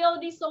in the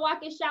building so I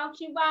can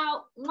shout you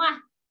out. Mwah.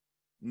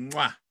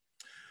 Mwah.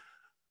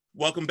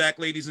 Welcome back,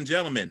 ladies and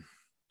gentlemen.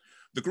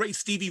 The great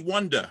Stevie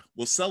Wonder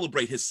will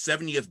celebrate his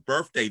 70th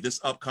birthday this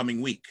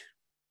upcoming week.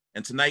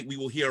 And tonight we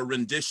will hear a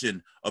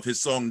rendition of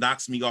his song,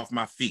 Knocks Me Off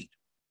My Feet.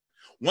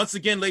 Once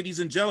again, ladies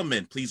and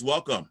gentlemen, please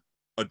welcome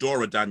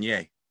Adora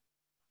Danye.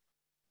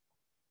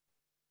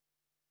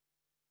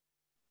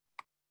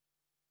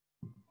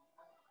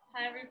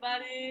 Hi,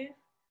 everybody.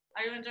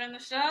 Are you enjoying the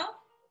show? I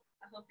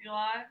hope you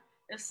are.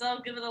 If so,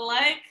 give it a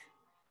like.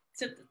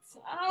 Tip the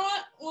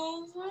talent.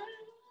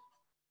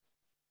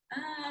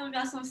 We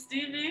got some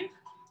Stevie.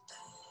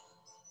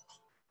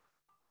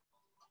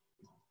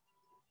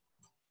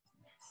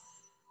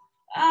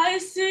 I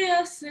see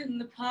us in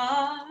the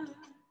park,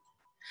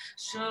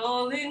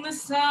 strolling the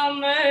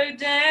summer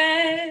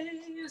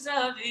days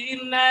of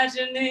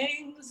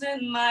imaginings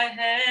in my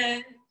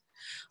head,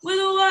 with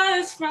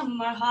words from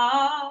my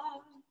heart,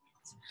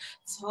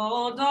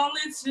 told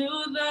only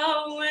to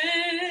the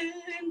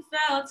wind,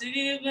 felt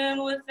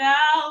even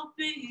without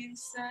being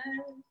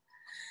said.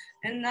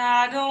 And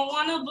I don't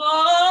want to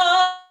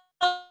bore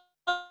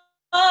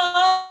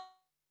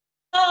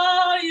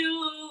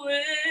you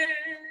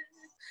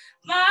with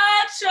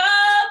my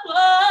trouble,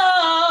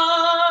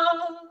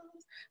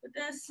 but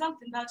there's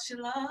something about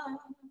your love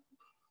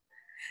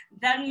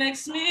that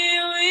makes me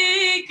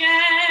weak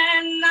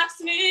and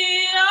knocks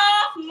me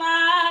off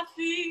my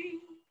feet.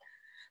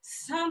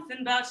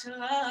 Something about your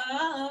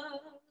love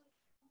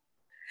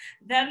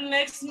that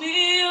makes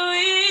me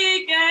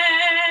weak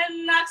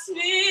and knocks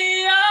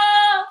me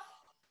off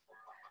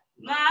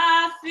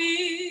my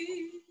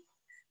feet,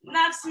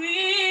 knocks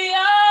me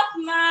off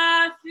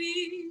my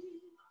feet.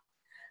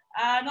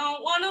 I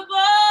don't want to bore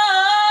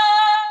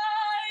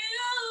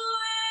you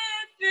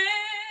with it.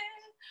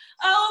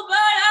 Oh, but I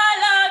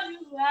love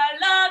you, I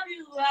love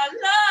you, I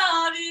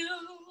love you.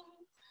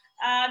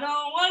 I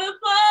don't want to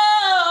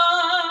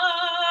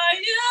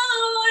bore you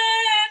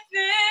with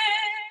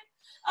it.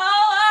 Oh, I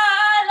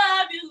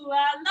love you,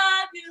 I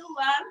love you,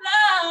 I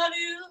love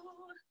you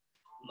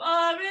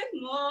more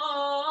and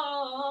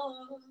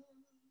more.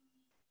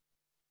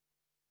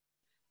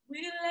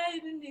 We lay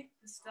beneath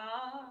the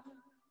stars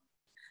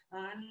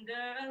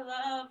under a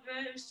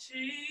lover's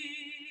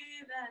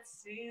tree that's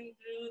seen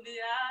through the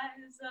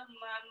eyes of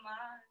my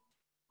mind.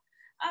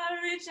 I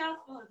reach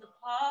out for the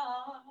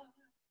part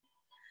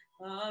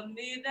of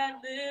me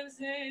that lives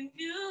in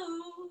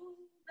you,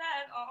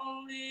 that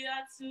only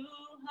our two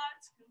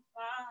hearts can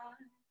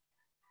find.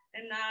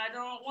 And I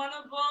don't want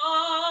to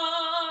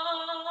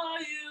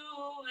bore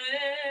you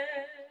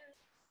with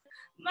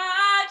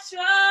my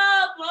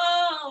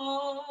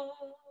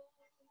trouble.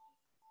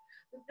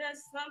 But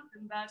there's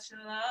something about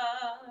your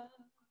love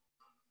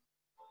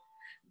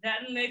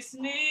that makes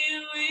me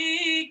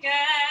weak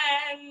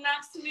and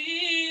knocks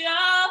me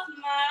off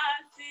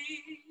my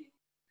feet.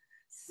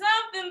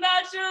 Something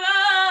about your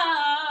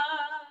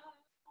love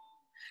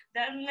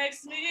that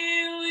makes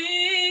me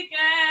weak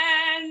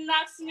and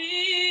knocks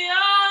me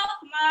off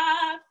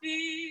my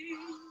feet.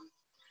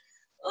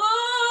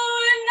 Ooh,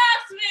 it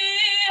knocks me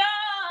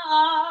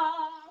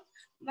off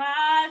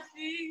my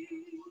feet.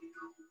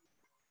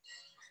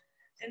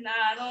 And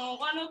I don't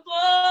want to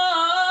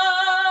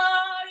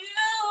bore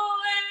you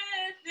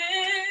with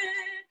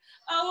it.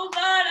 Oh,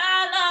 but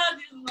I love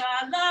you,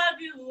 I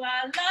love you,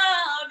 I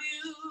love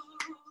you.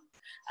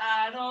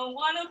 I don't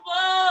want to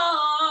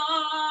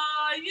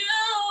bore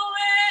you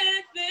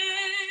with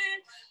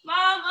it.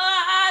 Mama,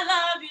 I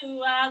love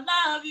you, I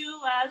love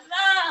you, I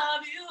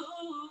love you.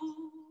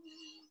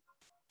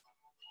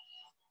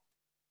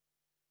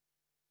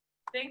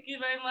 Thank you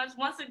very much.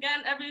 Once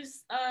again, every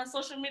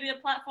social media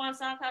platform,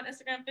 SoundCloud,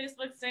 Instagram,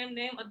 Facebook, same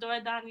name,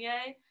 Adora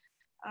Danye.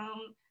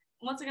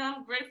 Once again,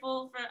 I'm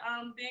grateful for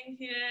being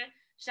here.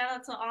 Shout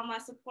out to all my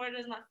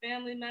supporters, my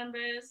family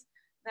members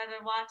that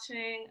are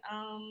watching.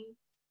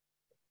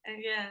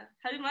 And yeah,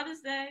 happy Mother's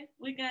Day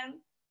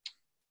weekend.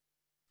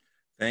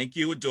 Thank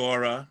you,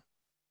 Adora.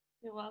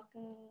 You're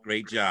welcome.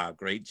 Great job,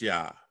 great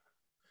job.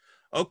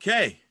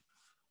 Okay,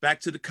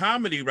 back to the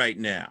comedy right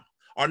now.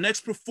 Our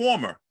next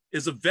performer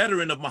is a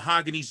veteran of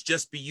Mahogany's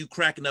Just Be You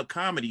Cracking Up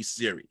comedy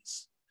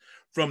series.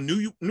 From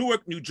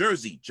Newark, New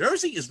Jersey.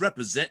 Jersey is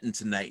representing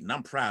tonight, and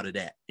I'm proud of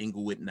that.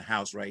 Inglewood in the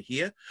house right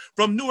here.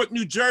 From Newark,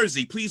 New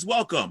Jersey, please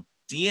welcome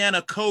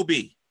Deanna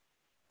Kobe.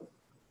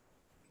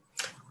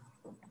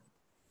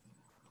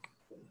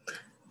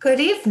 Good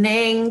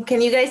evening.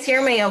 Can you guys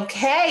hear me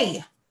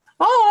okay?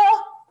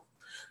 Oh,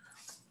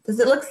 does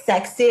it look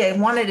sexy? I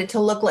wanted it to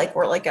look like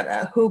we're like at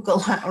a hookah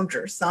lounge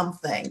or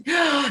something.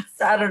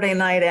 Saturday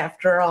night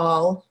after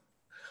all.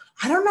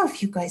 I don't know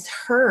if you guys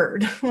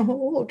heard.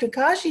 Oh,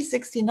 Tekashi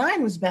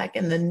 69 was back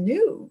in the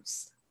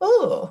news.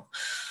 Oh,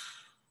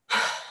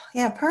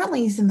 yeah,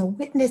 apparently he's in the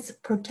witness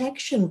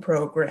protection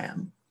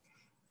program.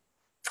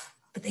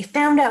 But they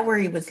found out where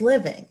he was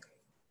living.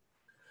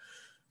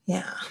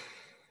 Yeah.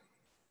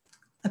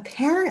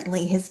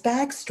 Apparently his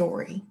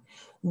backstory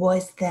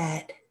was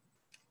that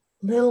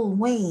Lil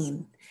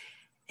Wayne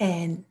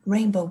and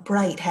Rainbow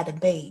Bright had a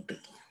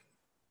baby.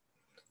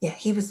 Yeah,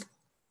 he was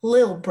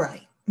Lil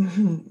Bright.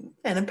 And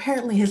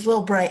apparently his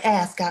little bright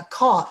ass got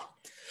caught.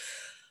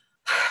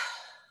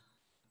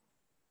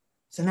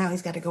 So now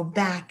he's got to go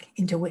back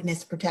into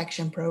witness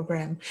protection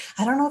program.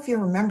 I don't know if you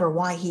remember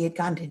why he had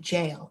gone to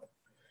jail.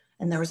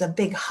 And there was a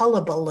big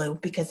hullabaloo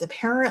because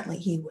apparently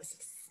he was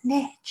a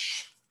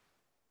snitch.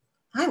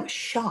 I was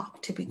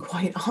shocked, to be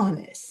quite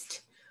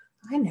honest.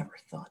 I never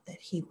thought that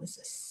he was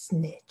a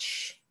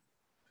snitch.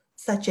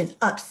 Such an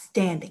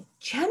upstanding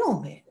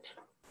gentleman.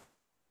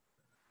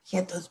 He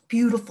had those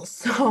beautiful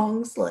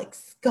songs like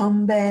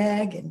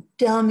Scumbag and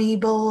Dummy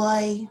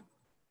Boy.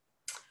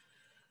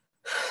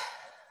 I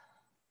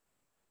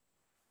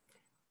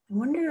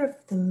wonder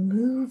if the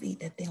movie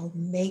that they'll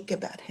make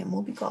about him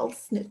will be called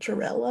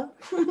Snitcherella.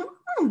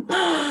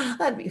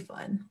 That'd be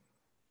fun.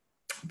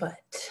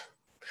 But,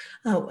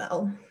 oh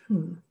well.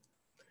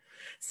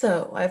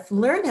 So I've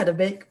learned how to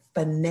make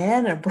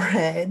banana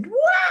bread.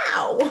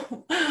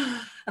 Wow!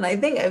 And I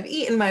think I've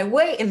eaten my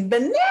weight in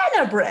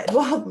banana bread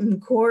while in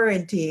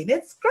quarantine.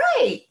 It's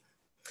great.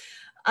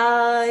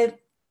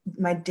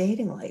 My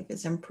dating life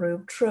has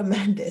improved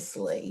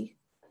tremendously.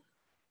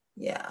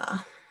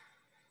 Yeah,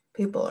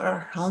 people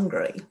are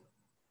hungry.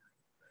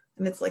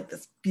 And it's like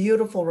this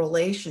beautiful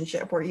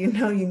relationship where you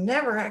know you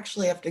never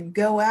actually have to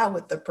go out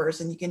with the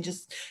person. You can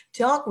just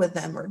talk with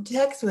them or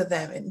text with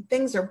them and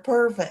things are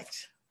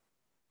perfect.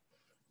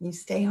 You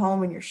stay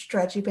home in your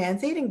stretchy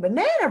pants eating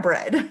banana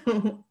bread.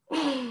 Oh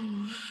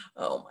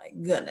my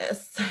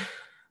goodness.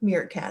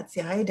 Meerkats.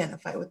 Yeah, I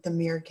identify with the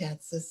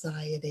Meerkat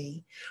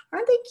Society.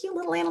 Aren't they cute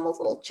little animals?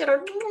 Little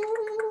chitter.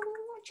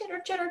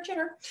 Chitter, chitter,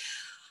 chitter.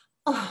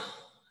 Oh,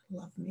 I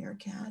love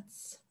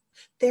meerkats.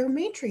 They're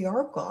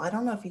matriarchal. I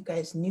don't know if you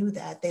guys knew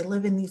that. They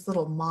live in these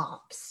little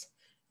mops,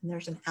 and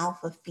there's an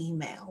alpha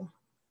female.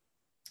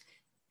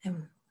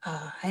 And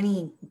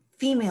any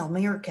female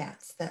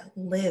meerkats that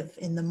live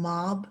in the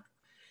mob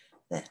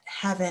that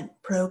haven't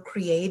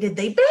procreated,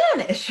 they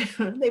banish.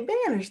 They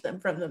banish them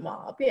from the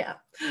mob. Yeah.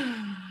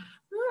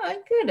 Oh, I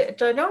get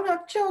it. I don't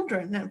have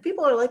children. And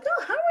people are like,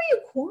 oh, how are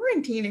you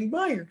quarantining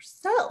by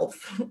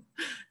yourself?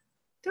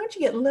 Don't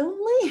you get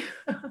lonely?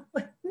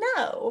 Like,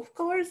 no, of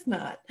course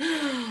not.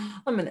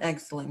 I'm an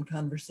excellent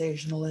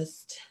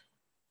conversationalist.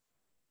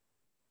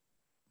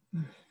 I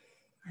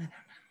don't know.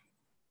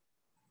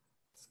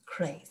 It's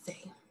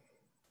crazy.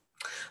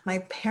 My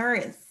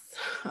parents,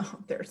 oh,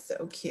 they're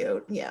so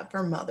cute. Yeah,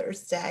 for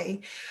Mother's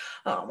Day.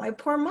 Oh, my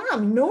poor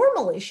mom.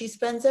 Normally, she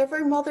spends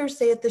every Mother's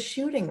Day at the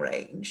shooting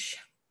range.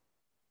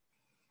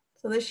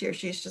 So this year,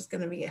 she's just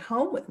going to be at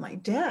home with my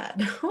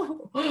dad.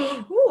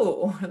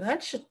 Ooh,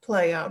 that should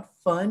play out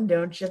fun,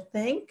 don't you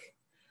think?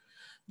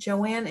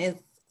 Joanne is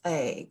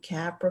a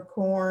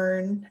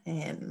Capricorn,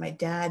 and my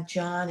dad,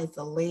 John, is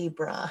a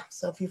Libra.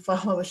 So if you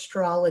follow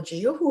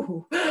astrology,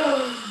 ooh,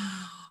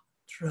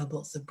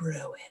 trouble's a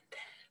brewing.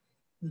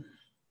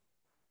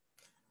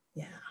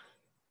 Yeah.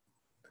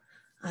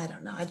 I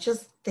don't know. I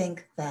just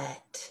think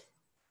that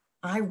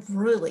I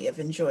really have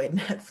enjoyed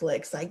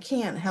Netflix. I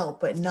can't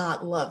help but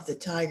not love The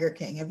Tiger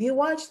King. Have you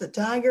watched The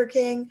Tiger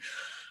King?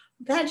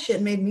 That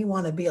shit made me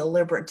want to be a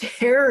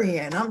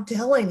libertarian. I'm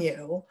telling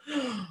you.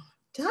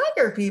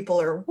 Tiger people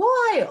are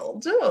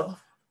wild. Ugh.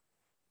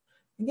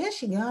 I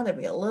guess you gotta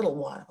be a little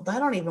wild. I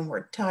don't even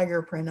wear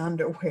tiger print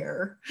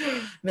underwear.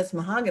 Miss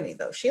Mahogany,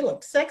 though, she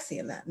looked sexy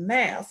in that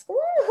mask.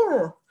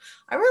 Ooh.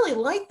 I really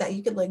like that.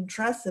 You could like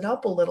dress it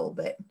up a little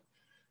bit.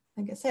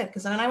 Like I said,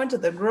 because when I went to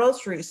the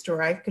grocery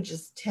store, I could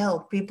just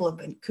tell people have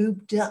been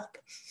cooped up.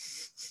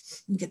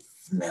 You could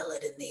smell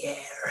it in the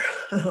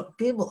air.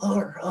 People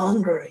are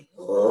hungry.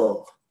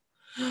 Oh.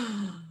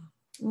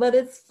 But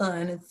it's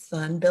fun. It's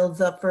fun.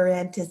 Builds up for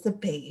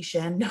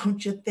anticipation,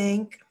 don't you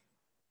think?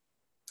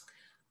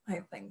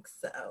 I think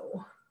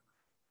so.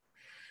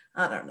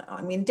 I don't know.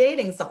 I mean,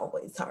 dating's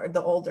always hard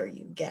the older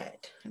you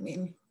get. I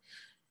mean,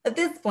 at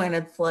this point,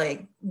 it's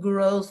like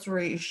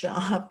grocery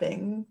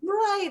shopping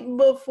right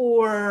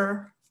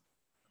before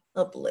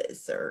a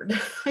blizzard.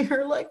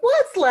 You're like,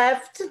 what's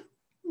left?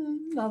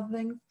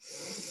 Nothing.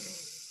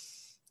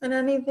 And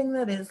anything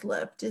that is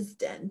left is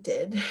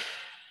dented.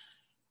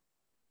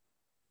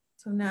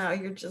 So now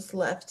you're just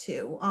left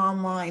to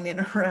online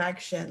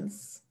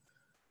interactions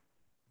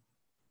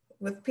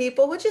with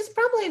people, which is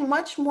probably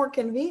much more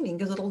convenient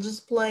because it'll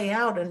just play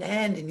out and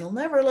end, and you'll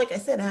never, like I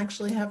said,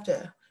 actually have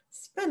to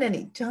spend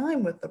any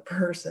time with the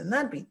person.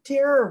 That'd be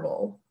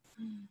terrible.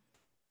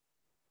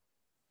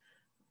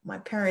 My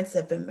parents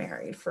have been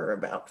married for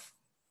about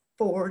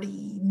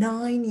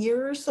 49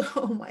 years.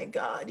 Oh my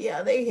God.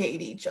 Yeah, they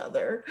hate each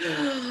other.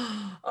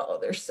 Oh,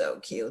 they're so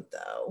cute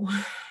though.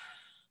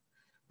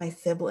 My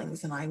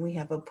siblings and I, we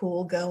have a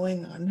pool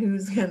going on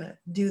who's gonna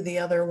do the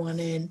other one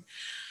in,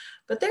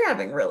 but they're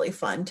having really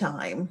fun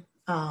time.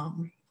 I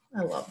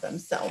love them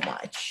so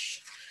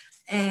much.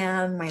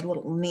 And my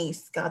little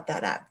niece got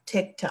that app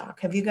TikTok.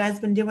 Have you guys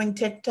been doing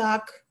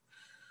TikTok?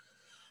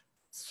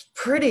 It's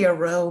pretty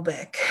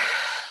aerobic.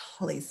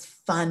 All these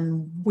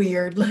fun,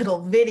 weird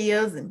little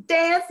videos and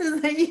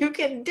dances that you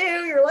can do.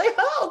 You're like,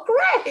 oh,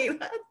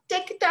 great.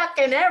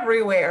 TikToking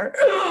everywhere.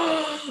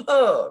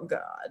 Oh,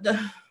 God.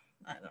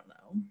 I don't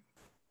know.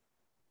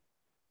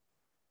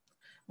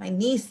 My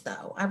niece,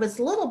 though, I was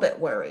a little bit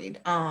worried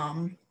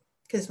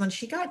because when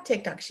she got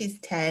TikTok, she's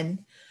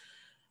 10.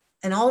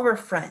 And all of her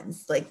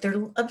friends, like,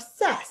 they're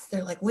obsessed.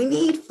 They're like, we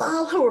need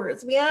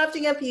followers. We have to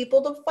get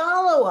people to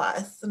follow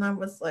us. And I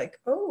was like,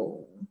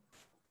 oh,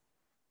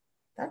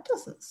 that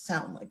doesn't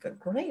sound like a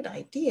great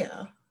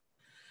idea.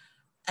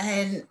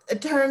 And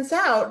it turns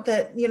out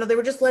that, you know, they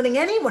were just letting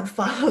anyone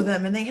follow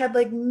them. And they had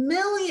like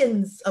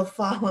millions of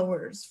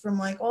followers from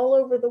like all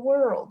over the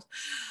world.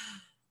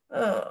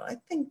 Oh, I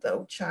think,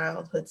 though,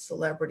 childhood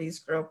celebrities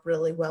grow up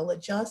really well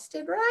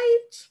adjusted,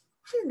 right?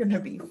 You're going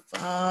to be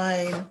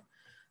fine.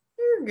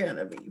 You're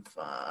gonna be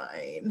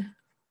fine.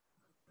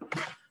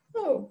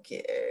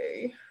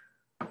 Okay.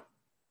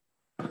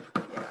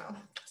 Yeah.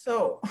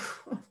 So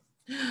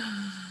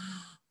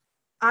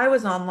I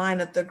was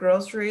online at the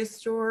grocery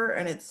store,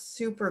 and it's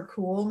super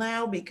cool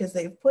now because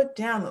they've put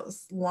down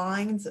those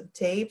lines of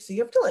tape. So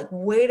you have to like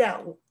wait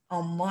out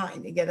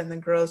online to get in the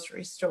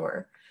grocery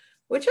store,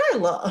 which I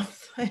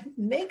love. It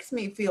makes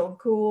me feel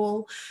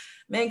cool,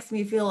 makes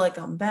me feel like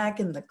I'm back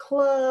in the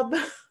club.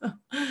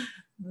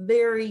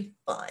 Very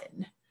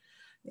fun.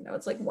 You know,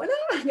 it's like, when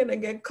am I going to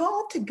get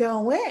called to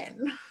go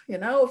in? You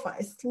know, if I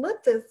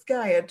slip this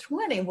guy a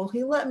 20, will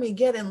he let me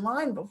get in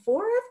line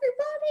before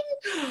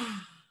everybody?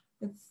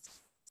 It's,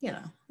 you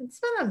know, it's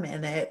been a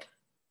minute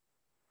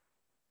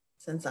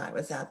since I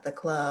was at the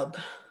club.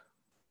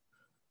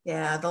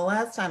 Yeah, the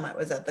last time I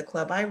was at the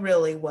club, I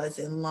really was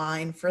in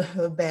line for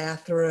the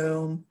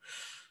bathroom.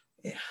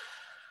 Yeah.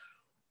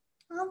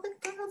 All the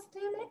girls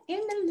standing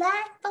in the line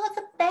for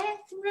the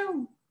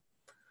bathroom.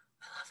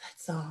 I love that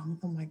song.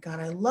 Oh my God,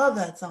 I love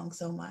that song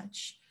so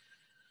much.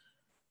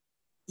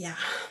 Yeah.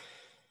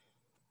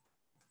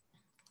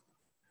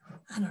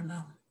 I don't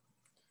know.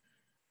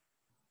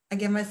 I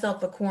gave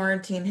myself a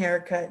quarantine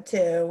haircut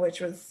too,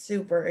 which was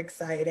super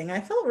exciting. I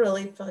felt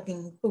really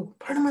fucking,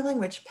 pardon my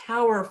language,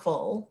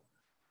 powerful,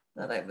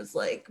 that I was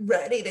like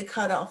ready to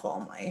cut off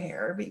all my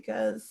hair,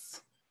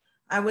 because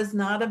I was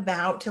not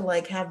about to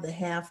like have the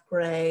half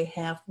gray,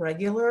 half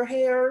regular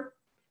hair.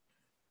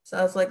 So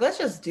I was like, let's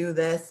just do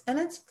this. And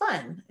it's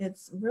fun.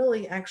 It's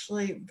really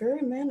actually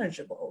very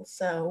manageable.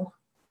 So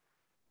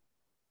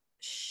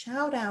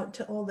shout out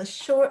to all the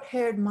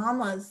short-haired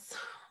mamas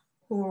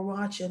who are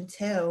watching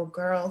too.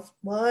 Girls,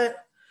 what?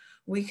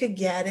 We could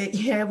get it.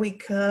 Yeah, we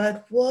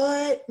could.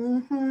 What?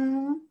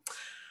 Mm-hmm.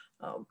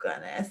 Oh,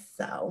 goodness.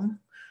 So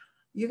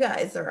you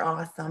guys are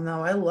awesome,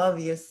 though. I love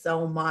you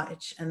so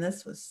much. And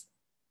this was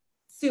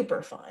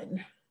super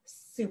fun.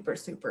 Super,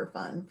 super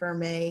fun for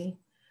me,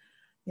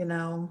 you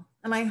know.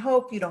 And I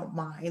hope you don't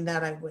mind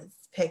that I was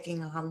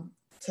picking on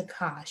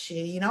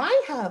Takashi. You know,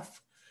 I have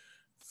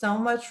so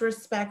much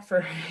respect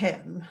for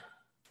him.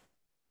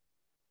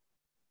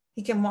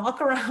 He can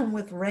walk around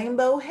with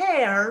rainbow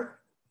hair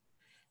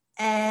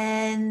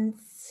and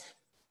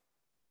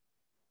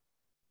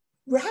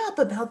rap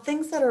about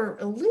things that are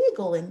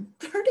illegal in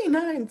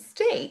 39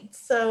 states.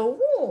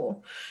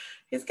 So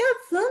he's got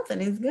something.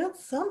 He's got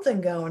something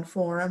going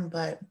for him.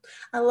 But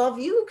I love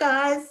you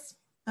guys.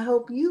 I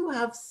hope you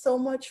have so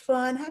much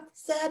fun. Happy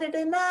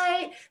Saturday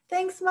night.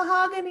 Thanks,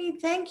 Mahogany.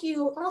 Thank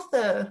you,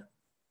 Arthur.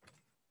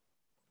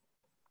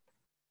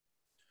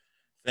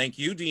 Thank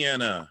you,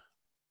 Deanna.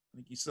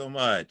 Thank you so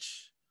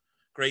much.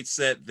 Great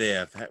set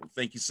there.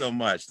 Thank you so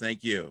much.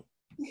 Thank you.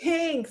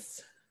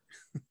 Thanks.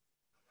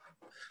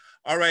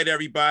 All right,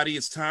 everybody.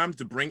 It's time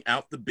to bring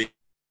out the big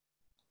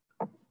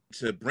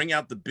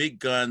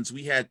guns.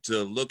 We had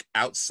to look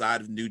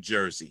outside of New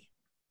Jersey.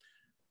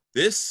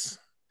 This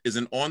is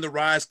an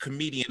on-the-rise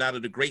comedian out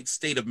of the great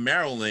state of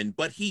Maryland,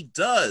 but he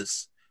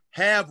does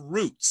have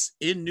roots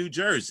in New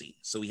Jersey.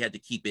 So we had to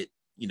keep it,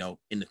 you know,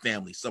 in the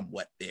family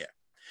somewhat there.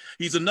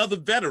 He's another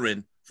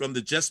veteran from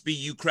the Just Be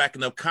You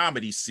Cracking Up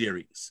comedy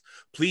series.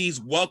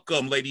 Please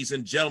welcome, ladies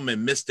and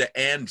gentlemen, Mr.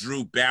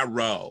 Andrew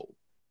Barrow.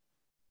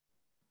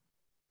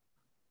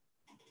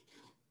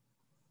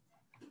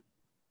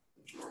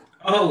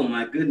 Oh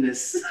my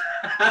goodness.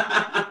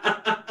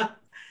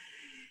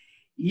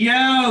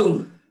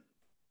 Yo,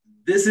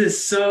 this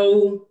is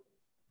so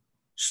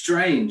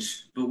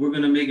strange, but we're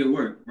gonna make it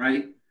work,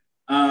 right?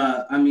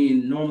 I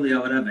mean, normally I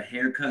would have a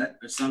haircut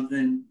or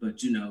something,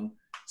 but you know,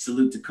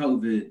 salute to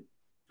COVID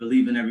for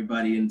leaving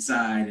everybody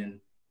inside and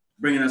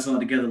bringing us all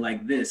together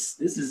like this.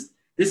 This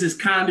is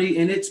comedy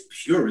in its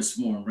purest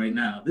form right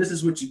now. This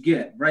is what you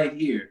get right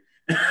here.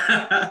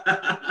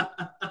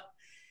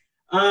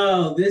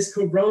 Oh, this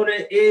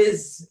corona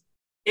is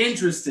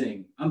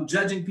interesting. I'm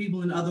judging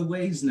people in other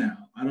ways now.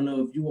 I don't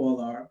know if you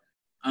all are.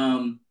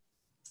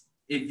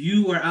 If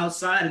you are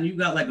outside and you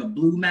got like a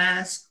blue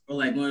mask or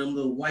like one of them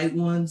little white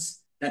ones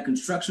that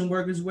construction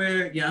workers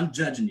wear, yeah, I'm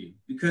judging you,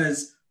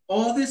 because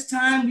all this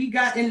time we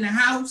got in the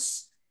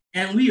house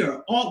and we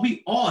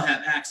all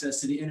have access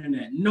to the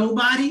internet.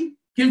 Nobody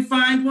can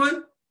find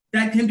one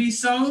that can be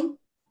sewn.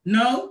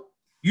 No,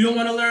 you don't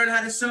want to learn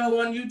how to sew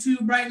on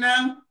YouTube right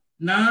now?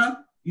 Nah,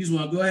 you just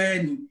want to go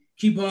ahead and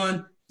keep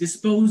on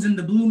disposing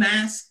the blue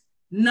mask?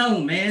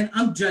 No, man,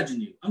 I'm judging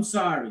you. I'm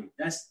sorry.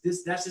 That's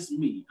just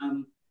me.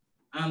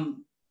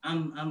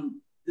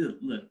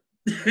 Look.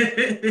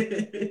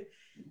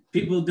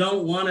 People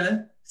don't want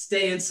to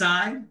stay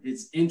inside.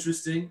 It's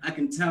interesting. I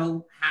can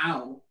tell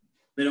how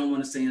they don't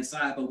want to stay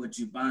inside by what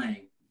you're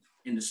buying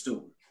in the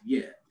store.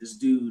 Yeah, this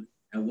dude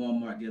at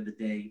Walmart the other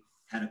day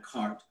had a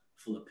cart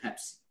full of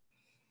Pepsi.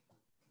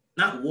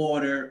 Not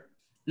water,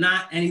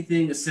 not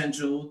anything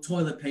essential,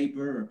 toilet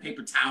paper or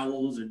paper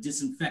towels or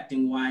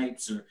disinfecting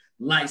wipes or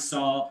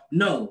Lysol.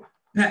 No,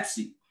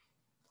 Pepsi.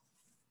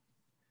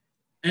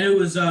 And it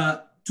was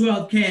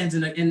 12 cans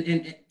in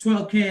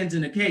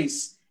a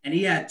case, and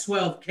he had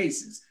 12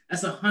 cases.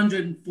 That's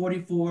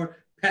 144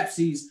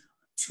 Pepsis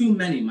too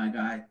many, my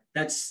guy.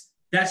 That's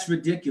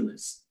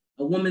ridiculous.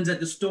 A woman's at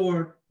the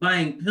store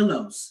buying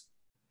pillows.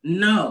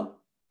 No,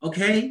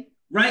 okay?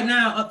 Right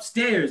now,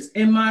 upstairs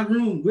in my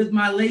room with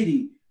my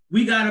lady,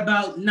 we got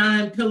about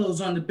 9 pillows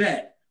on the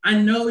bed. I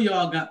know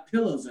y'all got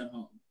pillows at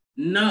home.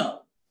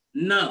 No.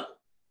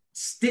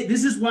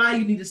 This is why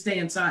you need to stay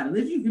inside. And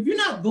if you're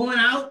not going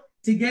out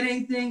to get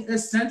anything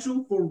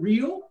essential for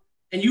real,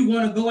 and you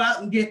want to go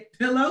out and get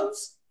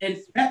pillows and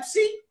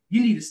Pepsi,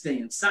 you need to stay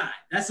inside.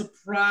 That's a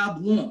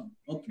problem,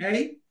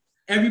 okay?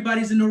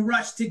 Everybody's in a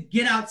rush to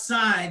get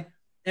outside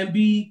and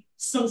be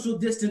social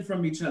distant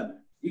from each other.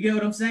 You get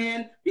what I'm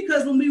saying?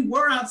 Because when we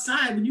were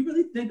outside, when you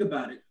really think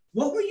about it,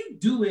 what were you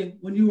doing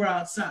when you were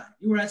outside?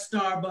 You were at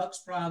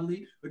Starbucks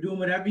probably, or doing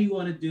whatever you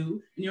want to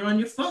do, and you're on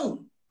your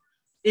phone,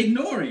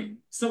 ignoring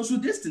social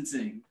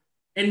distancing.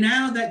 And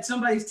now that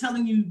somebody's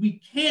telling you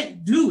we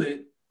can't do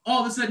it,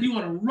 all of a sudden you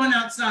want to run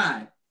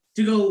outside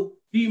to go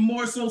be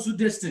more social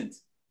distant.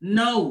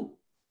 No,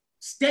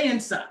 stay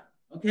inside,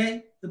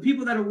 okay? The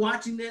people that are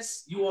watching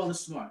this, you all are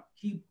smart.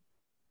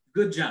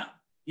 Good job.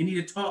 You need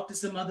to talk to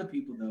some other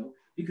people though,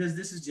 because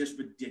this is just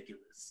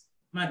ridiculous.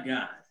 My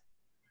God.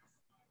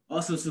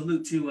 Also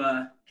salute to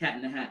Cat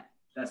in the Hat.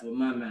 That's what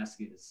my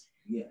mask is.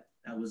 Yeah,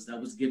 that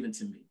was given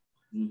to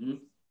me.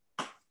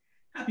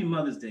 Happy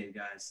Mother's Day,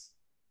 guys.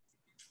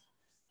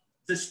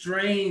 It's a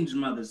strange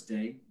Mother's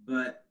Day,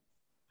 but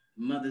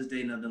Mother's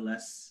Day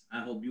nonetheless.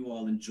 I hope you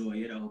all enjoy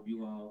it. I hope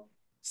you all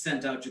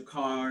sent out your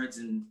cards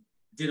and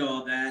did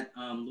all that.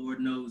 Lord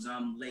knows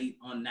I'm late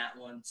on that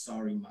one.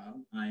 Sorry,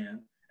 Mom, I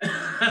am.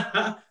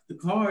 The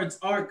cards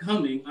are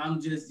coming. I'm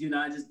just,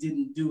 I just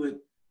didn't do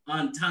it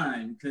on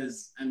time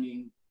because,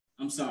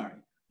 I'm sorry.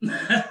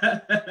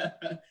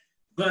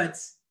 But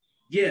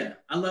yeah,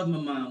 I love my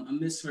mom. I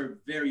miss her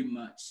very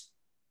much.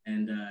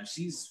 And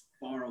she's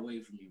far away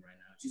from me right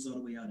now. She's all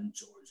the way out in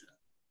Georgia.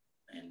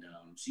 And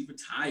she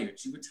retired.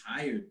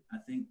 I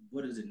think,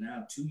 what is it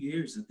now? 2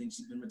 years. I think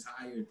she's been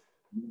retired.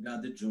 Moved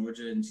out to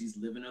Georgia and she's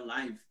living her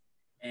life.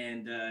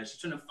 And she's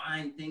trying to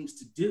find things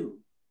to do.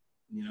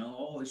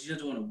 She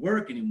doesn't want to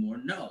work anymore.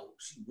 No,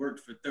 she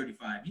worked for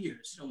 35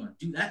 years. She don't want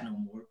to do that no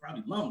more,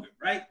 probably longer,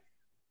 right?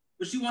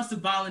 But she wants to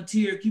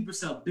volunteer, keep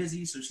herself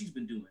busy. So she's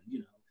been doing,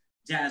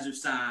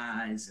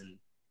 jazzercise and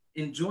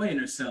enjoying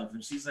herself.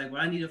 And she's like,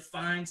 well, I need to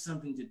find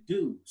something to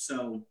do.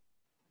 So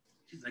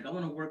she's like, I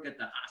want to work at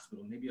the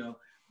hospital. Maybe I'll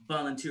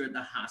volunteer at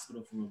the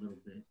hospital for a little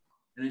bit.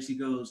 And then she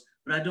goes,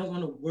 but I don't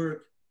want to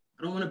work.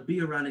 I don't want to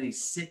be around any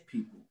sick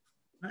people.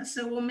 And I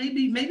said, well,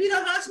 maybe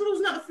the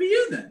hospital's not for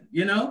you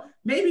then,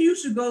 Maybe you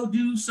should go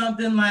do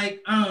something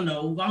like, I don't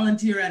know,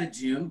 volunteer at a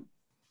gym,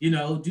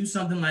 do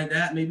something like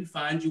that. Maybe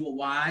find you a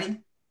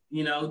Y,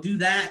 do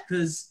that.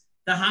 Because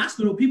the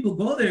hospital, people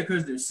go there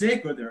because they're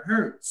sick or they're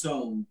hurt.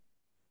 So,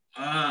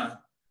 I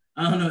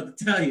don't know what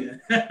to tell you.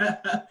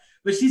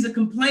 But she's a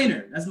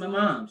complainer. That's my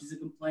mom. She's a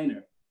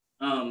complainer.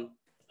 A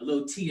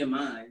little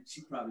TMI.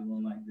 She probably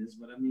won't like this,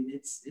 but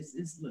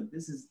it's look,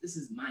 this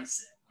is my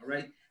set, all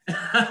right?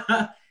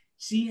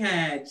 She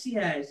had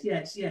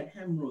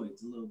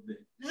hemorrhoids a little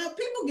bit. Now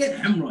people get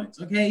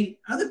hemorrhoids, okay?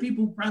 Other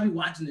people probably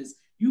watching this,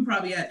 you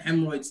probably had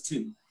hemorrhoids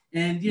too.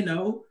 And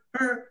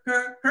her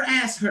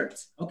ass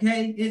hurts,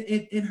 okay?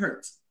 It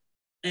hurts.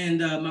 And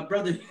my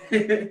brother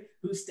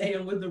who's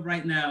staying with her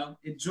right now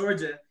in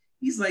Georgia,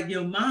 he's like,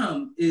 yo,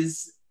 mom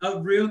is a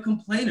real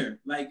complainer.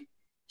 Like,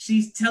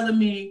 she's telling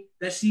me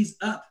that she's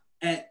up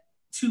at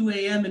 2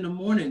 a.m. in the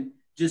morning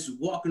just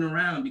walking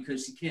around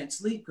because she can't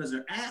sleep because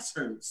her ass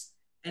hurts.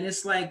 And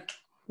it's like,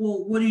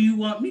 well, what do you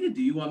want me to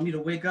do? You want me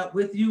to wake up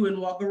with you and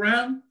walk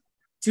around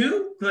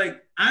too?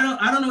 Like, I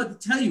don't know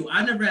what to tell you.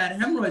 I never had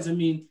hemorrhoids.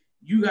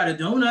 You got a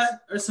donut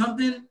or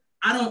something?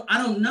 I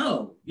don't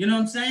know. You know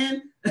what I'm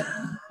saying?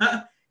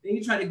 Then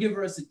you try to give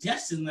her a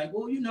suggestion like,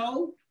 well,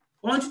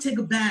 why don't you take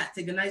a bath,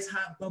 take a nice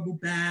hot bubble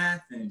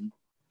bath, and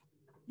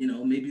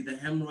maybe the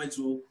hemorrhoids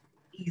will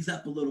ease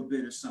up a little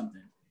bit or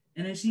something.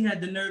 And then she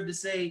had the nerve to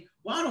say,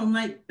 well, I don't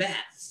like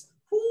baths.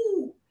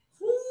 Who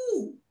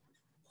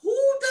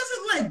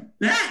doesn't like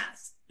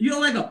baths? You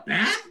don't like a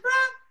bath, bro?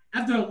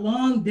 After a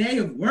long day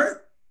of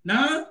work?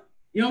 No?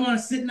 You don't want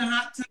to sit in the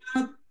hot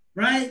tub,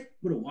 right?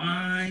 With a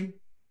wine,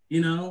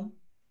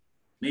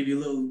 maybe a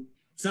little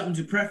something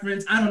to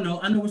preference. I don't know.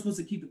 I know we're supposed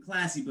to keep it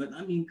classy, but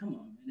come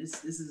on, man.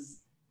 This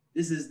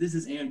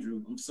is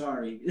Andrew. I'm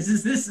sorry. This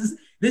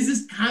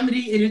is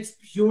comedy in its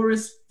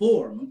purest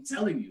form. I'm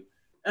telling you.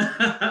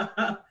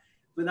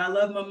 But I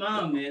love my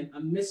mom, man. I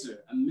miss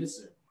her.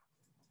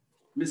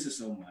 Miss her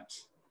so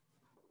much.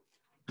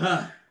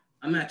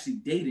 I'm actually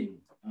dating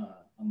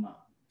a mom.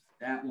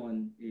 That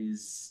one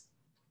is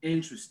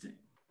interesting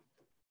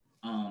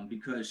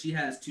because she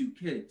has 2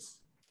 kids,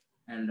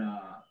 and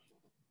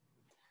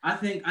I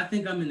think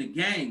I'm in the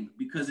gang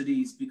because of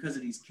these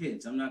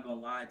kids. I'm not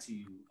gonna lie to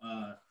you.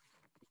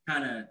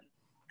 Kind of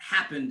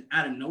happened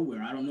out of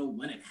nowhere. I don't know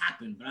when it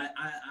happened, but I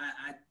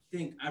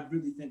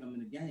really think I'm in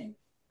the gang.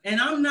 And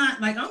I'm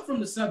not I'm from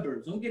the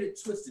suburbs. Don't get it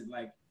twisted.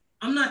 Like,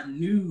 I'm not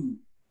new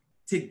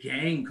to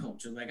gang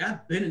culture. Like,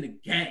 I've been in a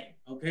gang.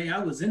 Okay, I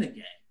was in a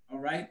gang. All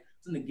right, I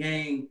was in the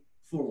gang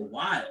for a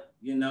while.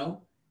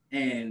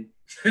 And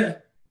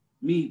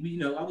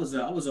me, I was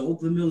an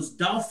Oakland Mills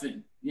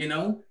Dolphin.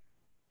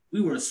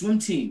 We were a swim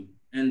team,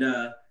 and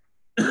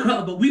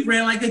but we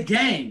ran like a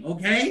gang.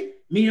 Okay,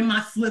 me and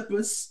my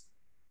flippers.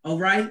 All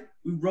right,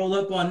 we roll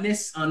up on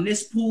this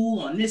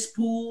pool,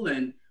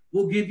 and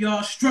we'll give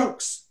y'all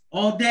strokes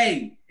all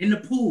day in the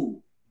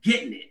pool,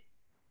 getting it.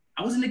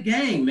 I was in the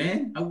gang,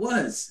 man. I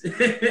was.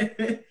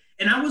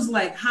 And I was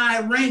like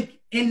high rank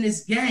in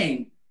this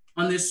gang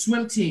on this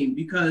swim team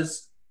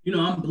because you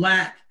know, I'm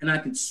black and I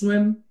can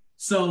swim.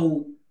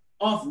 So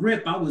off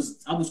rip, I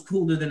was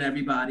cooler than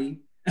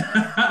everybody.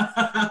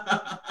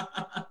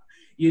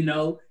 You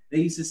know, they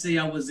used to say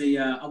I was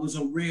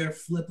a rare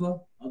flipper.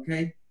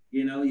 Okay,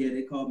 you know, yeah,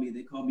 they called me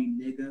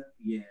nigga.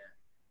 Yeah.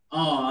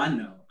 Oh, I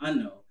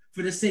know.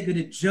 For the sake of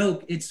the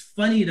joke, it's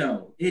funny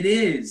though. It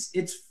is.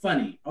 It's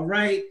funny. All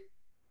right.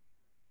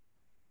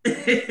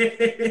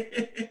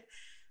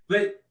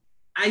 But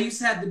I used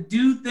to have to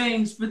do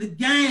things for the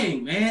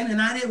gang, man,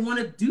 and I didn't want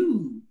to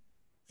do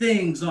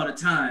things all the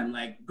time,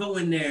 like go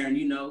in there and,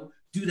 you know,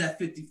 do that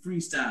 50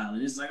 freestyle.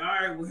 And it's like, all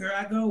right, well, here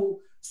I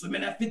go,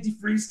 swimming that 50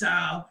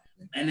 freestyle.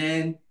 And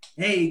then,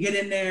 hey, get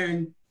in there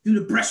and do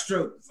the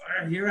breaststroke. All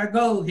right, here I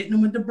go, hitting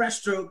them with the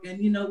breaststroke.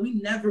 And, you know,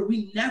 we never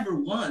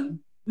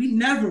won. We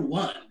never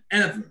won,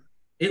 ever.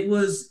 It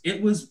was,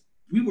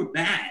 we were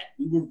bad.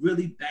 We were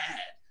really bad.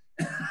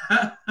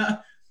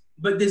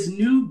 But this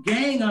new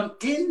gang I'm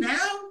in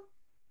now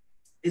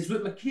is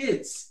with my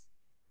kids.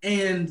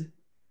 And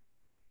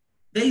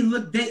they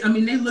look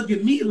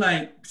at me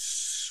like,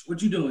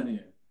 what you doing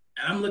here?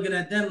 And I'm looking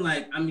at them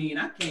like, I mean,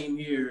 I came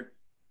here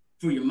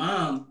for your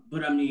mom,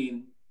 but I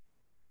mean,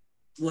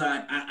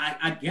 well,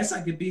 I guess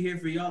I could be here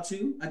for y'all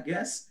too, I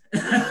guess.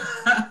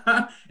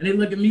 And they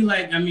look at me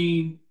like, I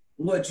mean,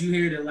 what, you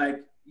here to,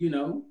 like, you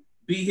know,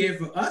 be here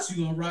for us?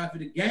 You gonna ride for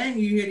the gang?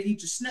 You here to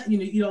eat your snack? You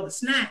know, eat all the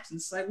snacks? And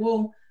it's like,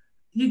 well,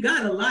 you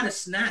got a lot of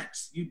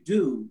snacks. You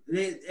do,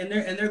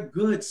 they're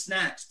good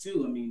snacks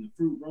too. I mean, the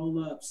fruit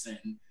roll-ups and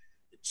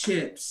the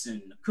chips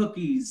and the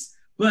cookies.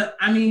 But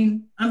I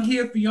mean, I'm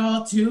here for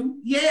y'all too.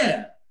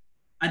 Yeah,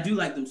 I do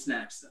like them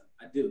snacks though.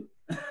 I do.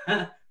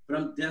 But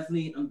I'm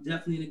definitely in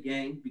the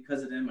gang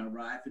because of them. I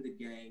ride for the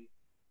gang,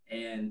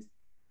 and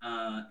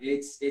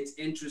it's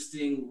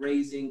interesting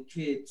raising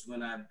kids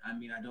when I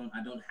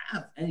don't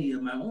have any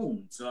of my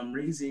own. So I'm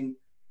raising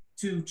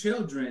 2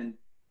 children,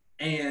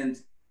 and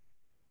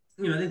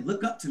you know, they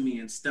look up to me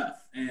and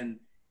stuff, and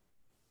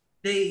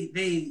this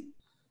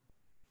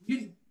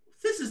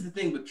is the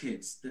thing with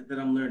kids that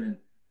I'm learning.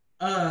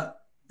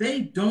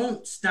 They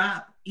don't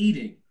stop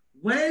eating.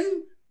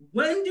 When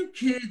do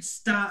kids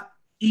stop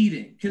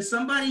eating? Can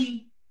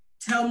somebody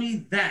tell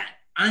me that?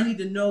 I need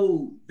to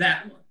know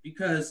that one,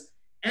 because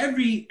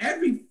every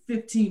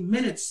 15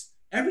 minutes,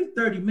 every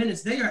 30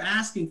 minutes, they are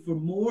asking for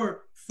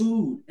more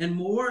food and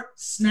more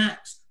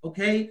snacks,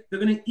 okay? They're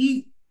gonna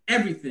eat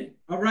everything,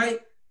 all right?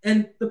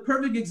 And the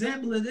perfect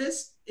example of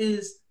this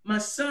is my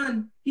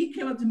son. He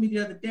came up to me the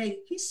other day.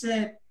 He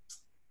said,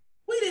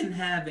 we didn't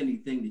have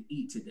anything to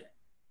eat today.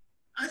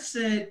 I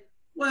said,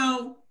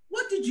 well,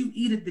 what did you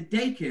eat at the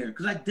daycare?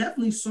 Because I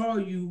definitely saw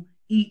you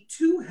eat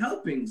 2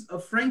 helpings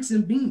of Franks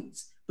and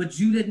beans, but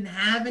you didn't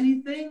have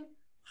anything?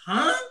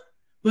 Huh?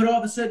 But all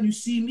of a sudden you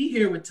see me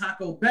here with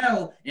Taco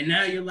Bell, and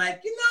now you're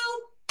like, you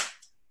know,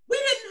 we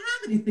didn't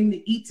have anything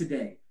to eat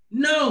today.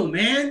 No,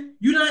 man,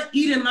 you're not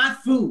eating my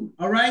food,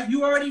 all right?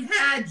 You already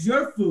had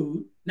your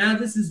food. Now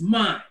this is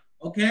mine,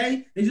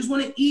 okay? They just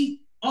want to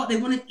eat. They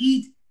want to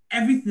eat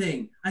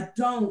everything. I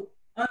don't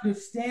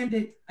understand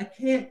it. I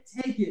can't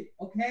take it,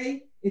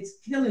 okay? It's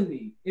killing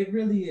me. It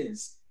really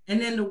is. And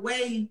then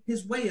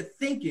his way of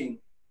thinking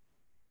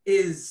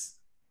is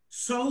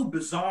so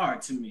bizarre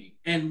to me.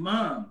 And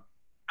Mom,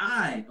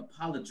 I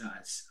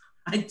apologize.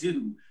 I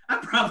do. I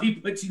probably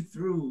put you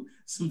through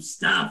some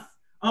stuff.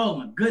 Oh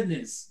my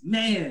goodness,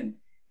 man.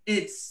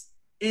 It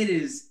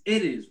is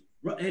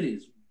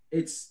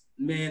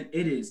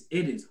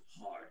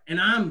hard. And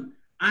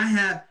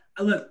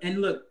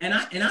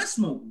I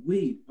smoke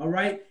weed, all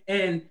right?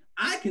 And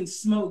I can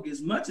smoke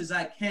as much as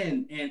I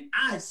can, and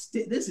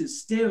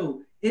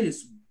it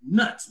is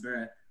nuts,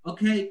 bruh.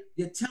 Okay?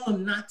 You tell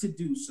him not to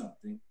do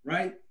something,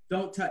 right?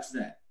 Don't touch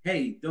that.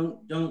 Hey,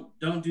 don't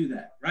do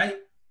that, right?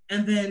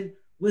 And then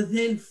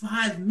within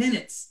 5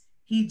 minutes,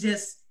 he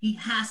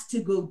has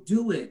to go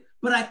do it.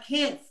 But I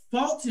can't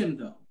fault him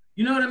though.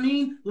 You know what I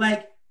mean?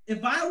 Like,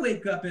 if I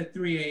wake up at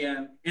 3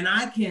 a.m. and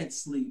I can't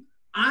sleep,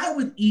 I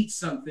would eat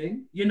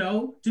something, you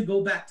know, to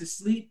go back to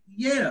sleep.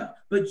 Yeah,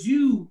 but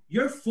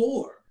you're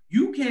 4.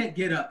 You can't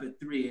get up at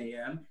 3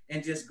 a.m.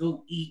 and just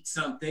go eat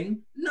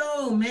something.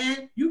 No,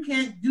 man, you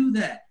can't do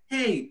that.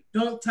 Hey,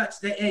 don't touch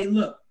that. Hey,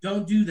 look,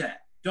 don't do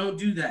that. Don't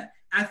do that.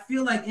 I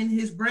feel like in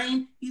his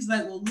brain, he's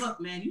like, well, look,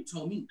 man, you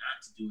told me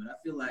not to do it. I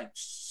feel like,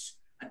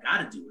 I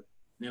gotta do it.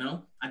 You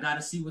know, I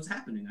gotta see what's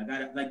happening. I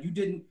gotta, like,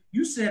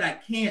 you said I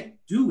can't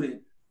do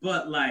it,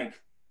 but like,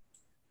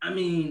 I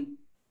mean,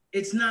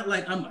 it's not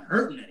like I'm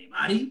hurting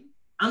anybody.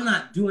 I'm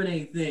not doing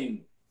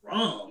anything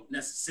wrong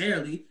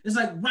necessarily. It's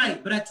like,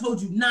 right, but I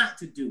told you not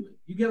to do it.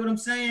 You get what I'm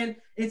saying?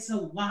 It's a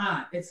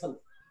lot. It's a lot.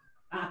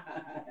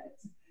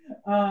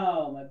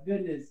 Oh my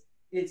goodness.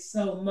 It's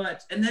so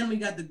much. And then we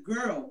got the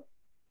girl,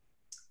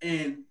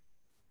 and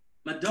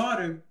my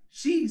daughter,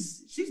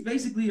 she's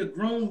basically a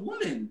grown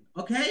woman,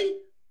 okay?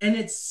 And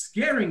it's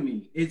scaring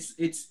me. It's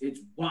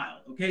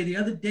wild, okay? The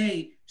other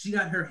day, she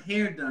got her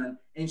hair done,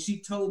 and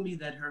she told me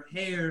that her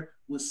hair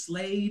was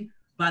slayed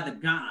by the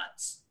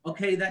gods,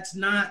 okay? That's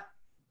not,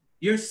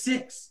 you're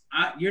 6.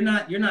 You're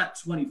not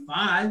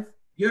 25.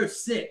 You're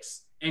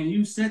 6. and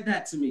you said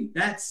that to me.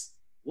 That's,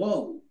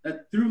 whoa,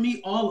 that threw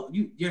me all,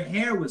 your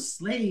hair was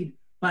slayed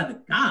by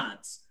the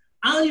gods.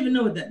 I don't even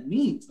know what that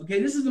means.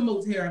 Okay, this is the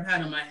most hair I've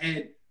had on my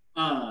head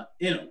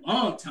in a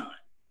long time.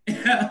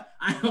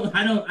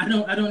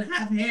 I don't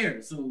have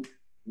hair. So,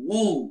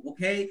 whoa,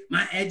 okay,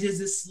 my edges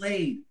is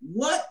slayed.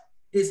 What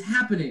is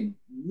happening?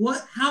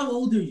 How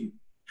old are you?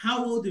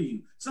 How old are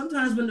you?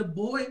 Sometimes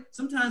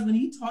when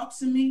he talks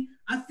to me,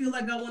 I feel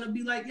like I want to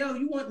be like, yo,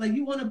 you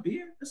want a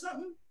beer or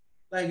something?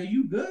 Like, are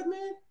you good,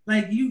 man?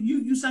 Like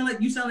you sound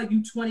like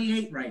you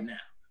 28 right now,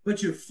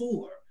 but you're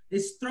 4.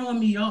 It's throwing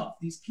me off.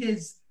 These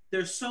kids,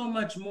 they're so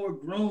much more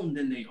grown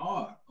than they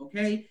are,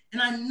 okay?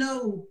 And I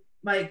know,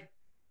 like,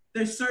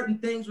 there's certain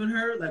things with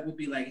her, like, we'll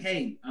be like,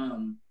 hey,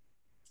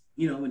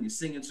 you know, when you're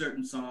singing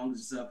certain songs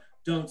and stuff,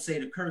 don't say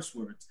the curse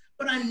words.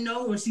 But I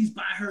know when she's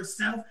by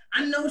herself,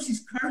 I know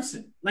she's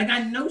cursing. Like,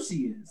 I know she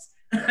is.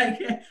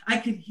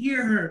 I could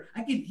hear her.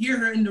 I could hear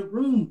her in the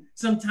room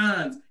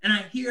sometimes, and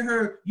I hear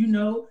her, you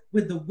know,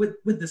 with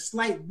the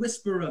slight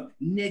whisper of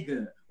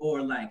nigga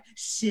or like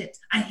shit.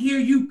 I hear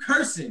you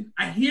cursing.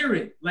 I hear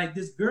it. Like,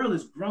 this girl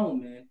is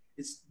grown, man.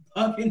 It's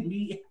bugging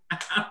me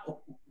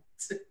out.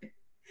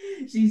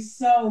 She's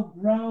so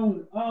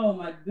grown. Oh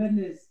my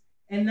goodness.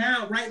 And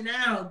now, right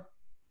now,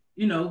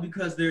 you know,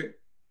 because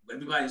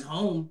everybody's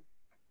home,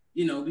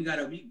 you know, we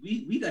gotta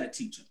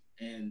teach them.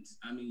 And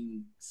I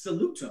mean,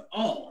 salute to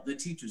all the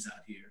teachers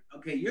out here.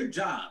 Okay, your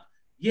job,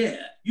 yeah,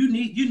 you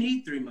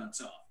need 3 months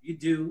off. You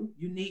do.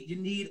 You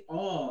need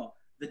all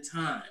the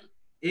time.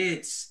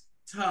 It's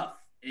tough,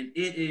 and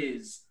it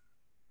is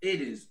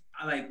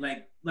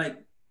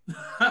like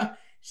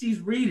she's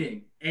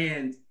reading,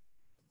 and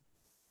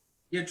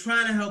you're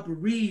trying to help her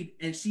read,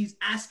 and she's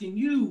asking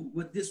you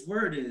what this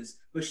word is,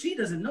 but she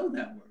doesn't know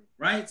that word,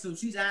 right? So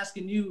she's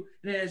asking you,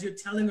 and as you're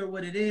telling her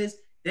what it is,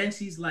 then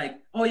she's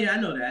like, oh yeah, I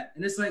know that.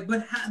 And it's like,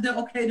 but how,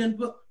 okay, then,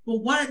 but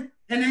what?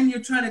 And then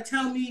you're trying to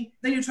tell me,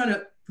 then you're trying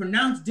to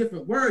pronounce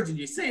different words and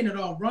you're saying it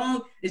all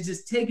wrong. It's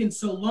just taking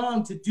so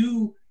long to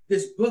do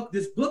this book.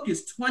 This book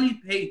is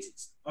 20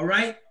 pages, all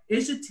right?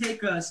 It should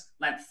take us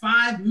like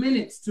 5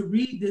 minutes to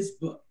read this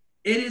book.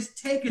 It is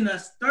taking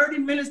us 30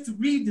 minutes to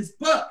read this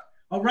book,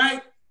 all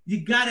right? You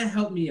gotta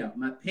help me out.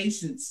 My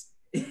patience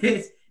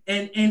is,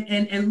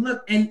 and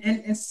look,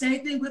 and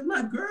same thing with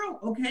my girl,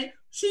 okay?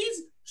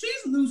 She's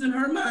losing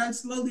her mind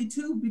slowly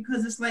too,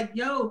 because it's like,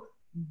 yo,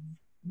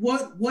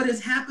 what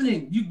is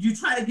happening? You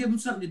try to give them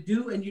something to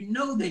do, and you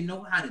know they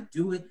know how to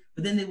do it,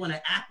 but then they want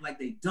to act like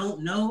they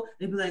don't know.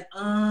 They be like,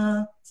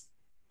 and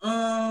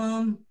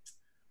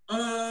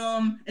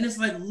it's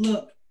like,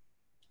 look,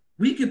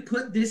 we could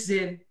put this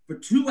in for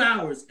 2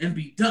 hours and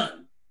be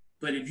done.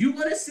 But if you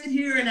want to sit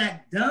here and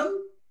act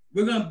dumb,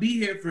 we're gonna be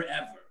here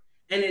forever.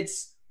 And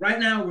it's right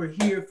now we're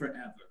here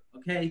forever.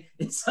 Okay,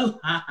 it's a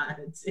lot.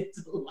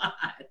 It's a lot.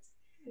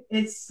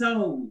 It's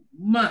so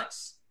much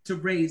to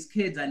raise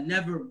kids. I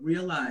never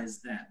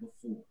realized that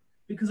before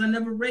because I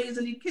never raised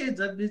any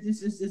kids. I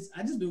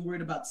just been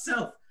worried about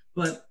self.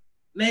 But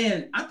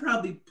man, I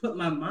probably put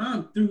my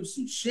mom through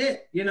some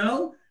shit, you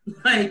know?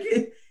 Like,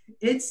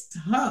 it's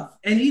tough.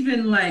 And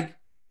even like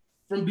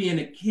from being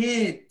a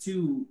kid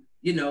to,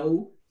 you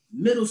know,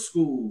 middle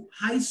school,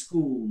 high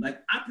school,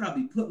 like I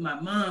probably put my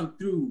mom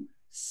through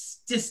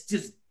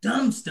just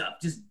dumb stuff,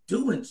 just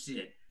doing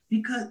shit.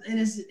 Because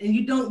and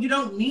you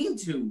don't mean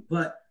to,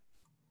 but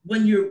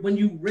when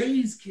you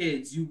raise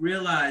kids, you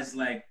realize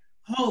like,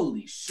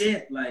 holy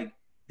shit, like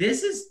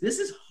this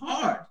is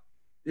hard.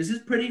 This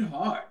is pretty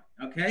hard.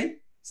 Okay,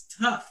 it's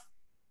tough.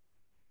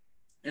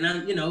 And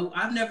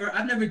I've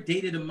never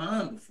dated a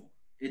mom before.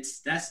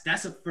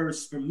 That's a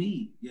first for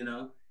me, you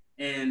know.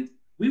 And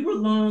we were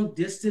long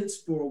distance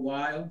for a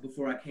while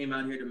before I came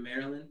out here to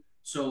Maryland.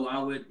 So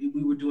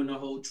we were doing the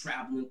whole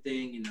traveling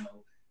thing, you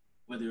know,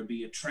 whether it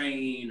be a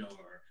train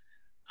or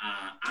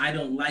I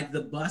don't like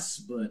the bus,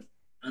 but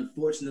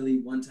unfortunately,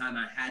 one time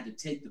I had to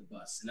take the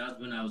bus, and that was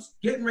when I was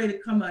getting ready to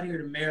come out here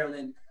to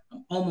Maryland.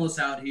 I'm almost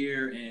out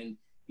here, and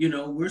you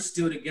know we're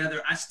still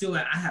together. I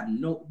have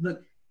no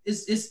look.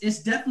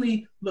 It's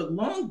definitely look.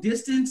 Long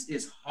distance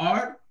is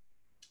hard,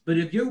 but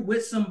if you're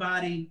with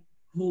somebody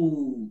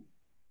who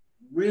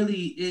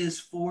really is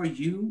for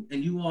you,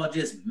 and you all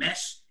just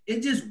mesh,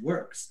 it just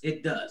works.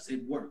 It does.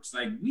 It works.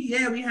 Like we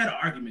had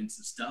arguments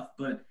and stuff,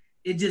 but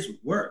it just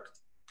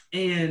worked.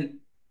 And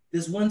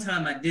this one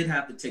time I did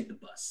have to take the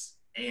bus,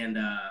 and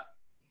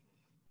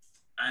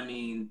I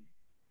mean,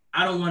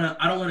 I don't want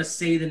to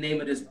say the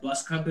name of this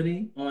bus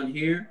company on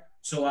here,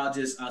 so I'll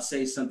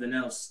say something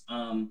else.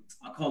 I'll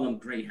call them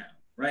Greyhound,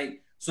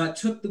 right? So I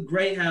took the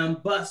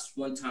Greyhound bus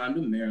one time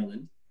to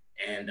Maryland,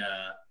 and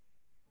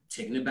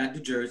taking it back to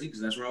Jersey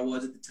because that's where I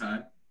was at the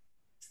time.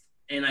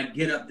 And I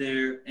get up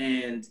there,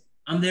 and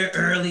I'm there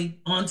early,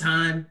 on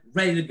time,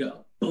 ready to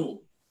go. Boom,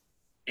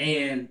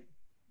 and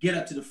get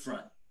up to the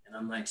front. And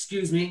I'm like,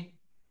 excuse me.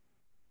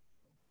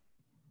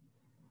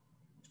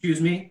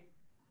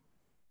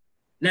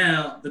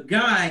 Now, the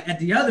guy at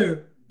the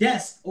other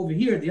desk over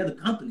here at the other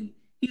company,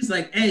 he's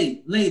like,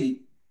 hey,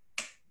 lady,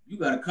 you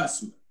got a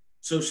customer.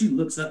 So she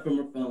looks up from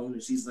her phone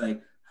and she's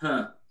like,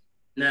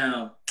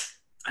 Now,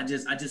 I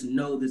just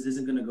know this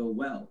isn't gonna go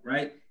well,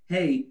 right?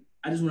 Hey,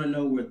 I just want to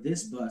know where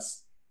this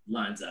bus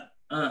lines up.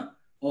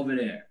 Over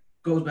there.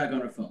 Goes back on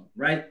her phone,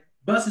 right?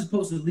 Bus is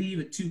supposed to leave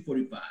at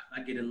 2:45.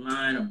 I get in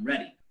line, I'm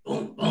ready.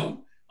 Boom,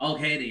 boom.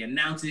 Okay, they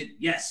announce it.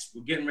 Yes,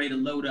 we're getting ready to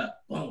load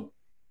up. Boom.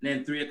 And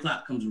then 3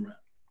 o'clock comes around.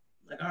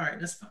 I'm like, all right,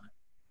 that's fine.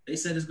 They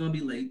said it's gonna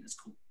be late. That's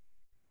cool.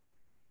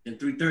 Then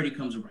 3:30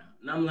 comes around,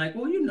 and I'm like,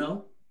 well, you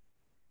know,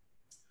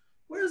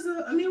 where's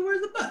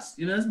the bus?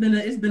 You know, it's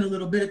been a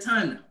little bit of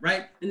time now,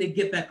 right? And they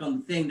get back on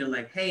the thing. They're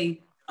like,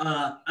 hey,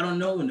 I don't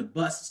know when the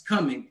bus is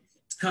coming.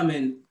 It's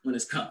coming when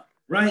it's coming,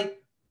 right?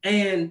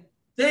 And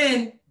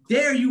then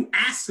dare you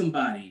ask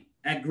somebody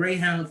at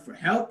Greyhound for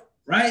help,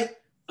 right?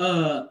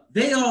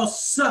 They all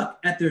suck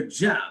at their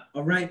job,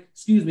 all right?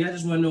 Excuse me, I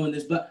just want to know when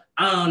this, but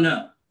I don't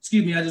know.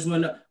 Excuse me, I just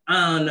want to know.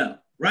 I don't know,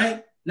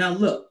 right? Now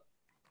look,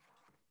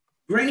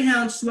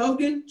 Greyhound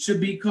slogan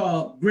should be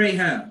called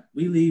Greyhound.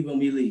 We leave when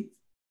we leave.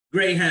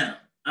 Greyhound,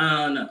 I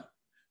don't know.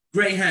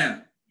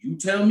 Greyhound, you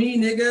tell me,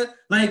 nigga.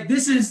 Like,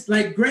 this is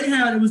like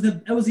Greyhound. It was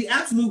the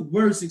absolute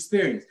worst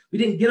experience. We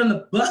didn't get on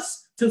the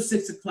bus till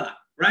 6 o'clock,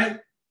 right?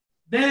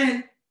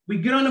 Then we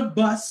get on the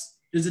bus.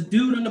 There's a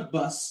dude on the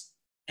bus,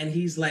 and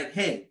he's like,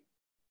 hey,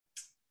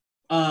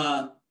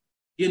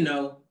 you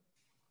know,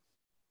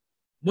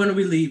 when are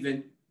we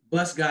leaving?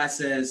 Bus guy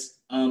says,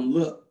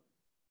 look,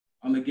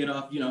 I'm gonna get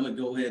off, you know, I'm gonna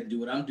go ahead and do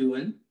what I'm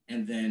doing,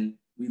 and then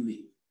we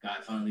leave. Guy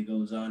finally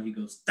goes on, he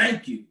goes,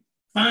 thank you,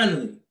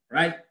 finally,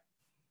 right?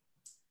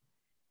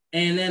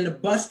 And then the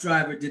bus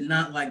driver did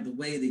not like the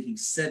way that he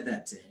said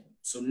that to him.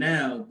 So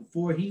now,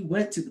 before he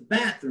went to the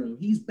bathroom,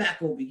 he's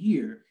back over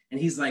here, and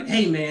he's like,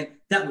 hey man,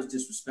 that was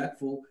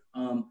disrespectful.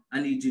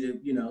 I need you to,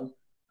 you know,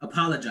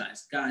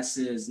 apologize. Guy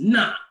says,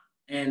 nah.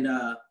 And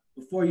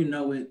before you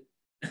know it,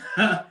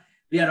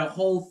 we had a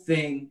whole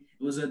thing.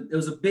 It was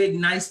a big,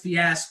 nice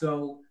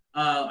fiasco.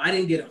 I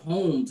didn't get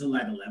home till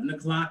like 11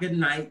 o'clock at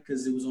night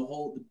because it was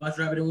the bus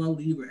driver didn't want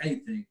to leave or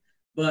anything.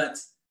 But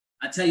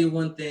I tell you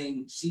one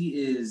thing,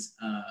 she's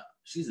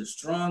a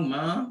strong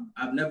mom.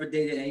 I've never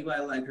dated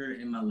anybody like her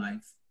in my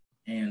life.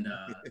 And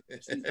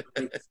she's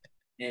great.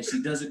 And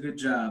she does a good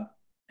job.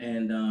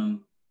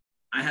 And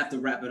I have to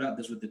wrap it up.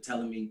 That's what they're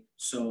telling me.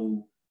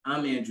 So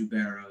I'm Andrew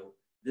Barrow.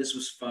 This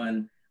was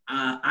fun.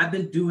 I've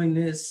been doing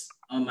this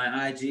on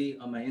my IG,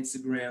 on my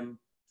Instagram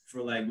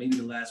for like maybe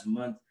the last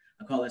month.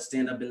 I call it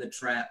Stand Up in the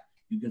Trap.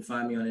 You can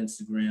find me on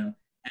Instagram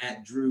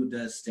at Drew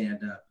Does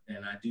Stand Up,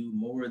 and I do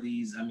more of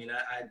these. I mean,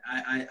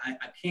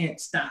 I can't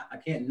stop. I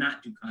can't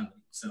not do comedy.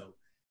 So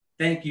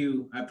thank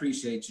you. I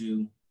appreciate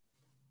you.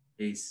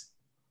 Peace.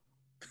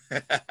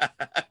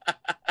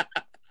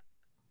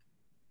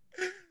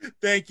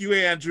 Thank you,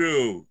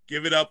 Andrew.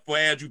 Give it up for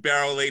Andrew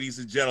Barrow, ladies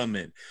and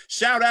gentlemen.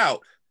 Shout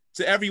out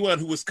to everyone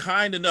who was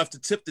kind enough to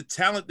tip the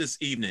talent this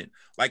evening.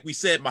 Like we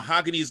said,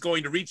 Mahogany is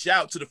going to reach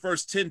out to the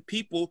first 10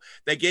 people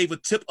that gave a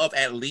tip of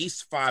at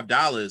least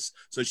 $5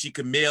 so she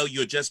can mail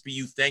your Just Be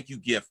You thank you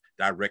gift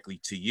directly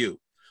to you.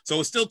 So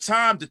it's still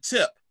time to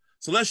tip.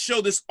 So let's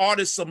show this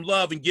artist some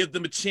love and give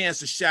them a chance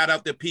to shout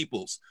out their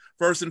peoples.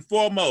 First and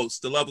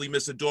foremost, the lovely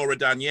Miss Adora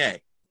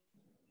Danye.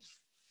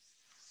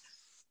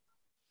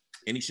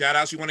 Any shout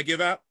outs you want to give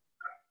out?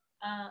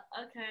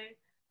 Okay.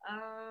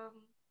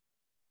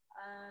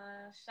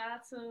 Shout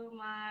out to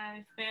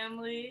my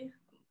family,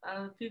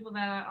 people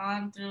that are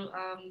on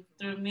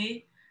through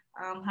me.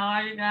 How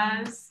are you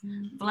guys?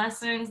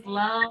 Blessings,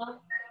 love,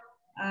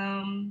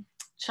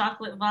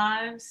 chocolate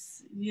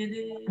vibes.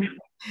 You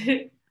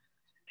did.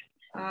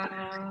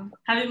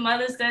 Happy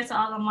Mother's Day to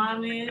all the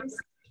mommies,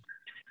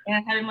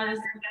 and happy Mother's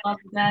Day to all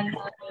the daddies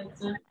out there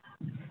too.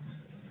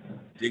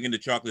 Digging the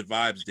chocolate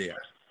vibes there.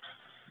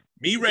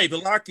 Me, Ray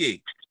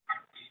Velarki.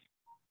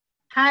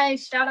 Hi,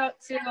 shout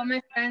out to all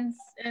my friends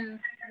and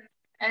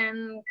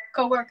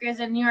co-workers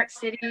in New York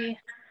City,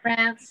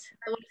 France,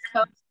 the West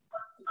Coast,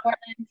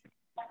 Portland.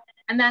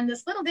 And then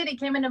this little ditty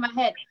came into my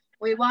head.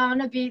 We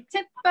want to be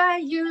tipped by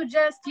you,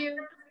 just you,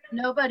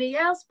 nobody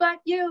else but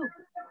you.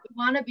 We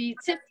want to be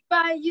tipped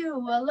by you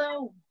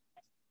alone.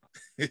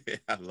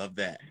 I love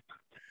that.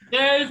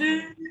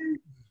 Jersey.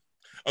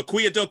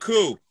 Akuya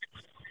Doku.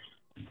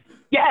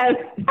 Yes.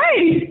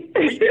 Hey.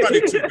 Where you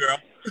running to, girl?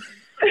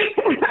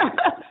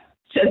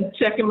 Just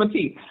checking my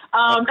teeth.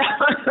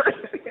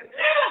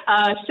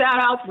 Shout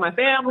out to my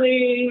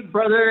family,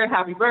 brother,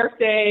 happy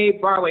birthday,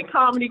 Broadway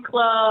Comedy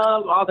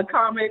Club, all the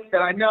comics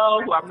that I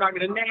know who I'm not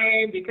going to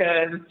name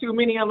because there's too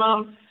many of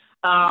them.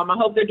 I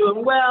hope they're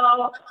doing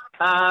well.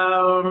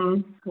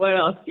 What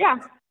else? Yeah.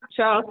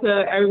 Shout out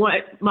to everyone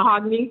at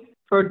Mahogany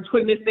for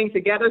putting this thing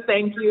together.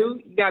 Thank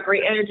you. You got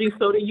great energy.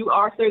 So do you,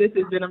 Arthur. This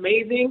has been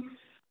amazing.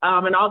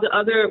 And all the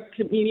other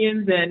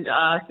comedians and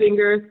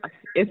singers,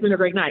 it's been a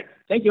great night.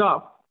 Thank you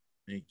all.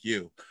 Thank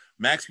you.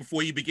 Max,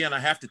 before you begin, I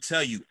have to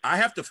tell you, I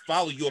have to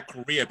follow your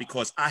career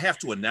because I have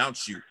to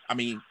announce you. I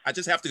mean, I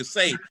just have to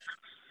say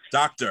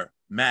Dr.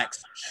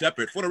 Max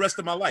Shepard for the rest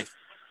of my life.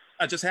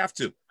 I just have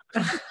to.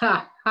 Give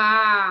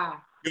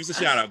us a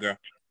shout out, girl.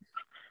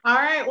 All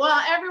right. Well,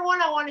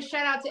 everyone, I want to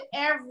shout out to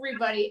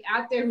everybody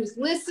out there who's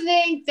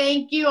listening.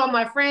 Thank you, all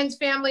my friends,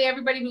 family,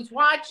 everybody who's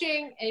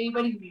watching,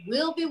 anybody who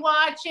will be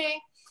watching.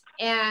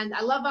 And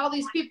I love all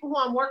these people who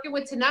I'm working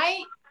with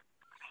tonight.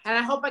 And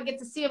I hope I get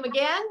to see them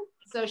again.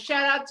 So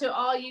shout out to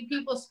all you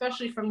people,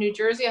 especially from New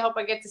Jersey. I hope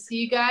I get to see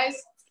you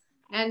guys.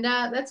 And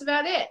that's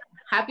about it.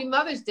 Happy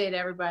Mother's Day to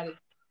everybody.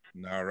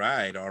 All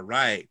right. All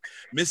right.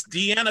 Miss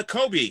Deanna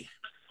Kobe.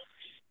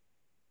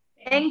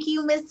 Thank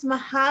you, Miss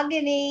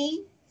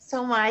Mahogany,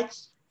 so much.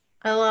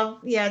 I love,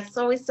 it's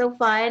always so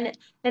fun.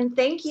 And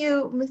thank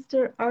you,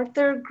 Mr.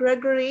 Arthur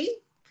Gregory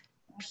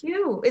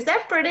Pugh. Is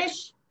that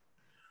British?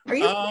 Are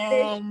you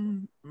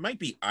British? Might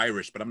be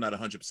Irish, but I'm not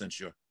 100%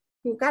 sure.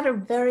 You've got a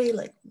very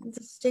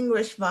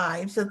distinguished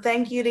vibe. So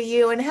thank you to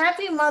you, and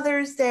happy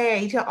Mother's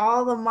Day to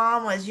all the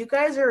mamas. You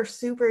guys are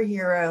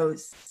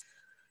superheroes.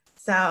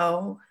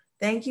 So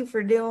thank you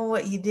for doing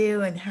what you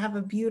do, and have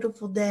a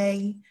beautiful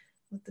day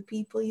with the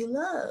people you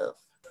love.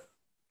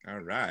 All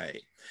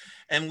right.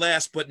 And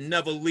last but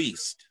never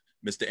least,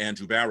 Mr.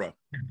 Andrew Barrow.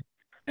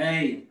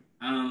 Hey,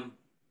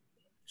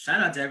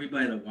 shout out to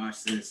everybody that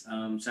watched this.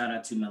 Shout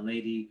out to my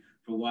lady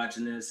for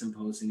watching this and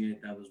posting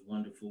it. That was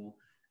wonderful.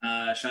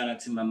 Shout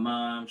out to my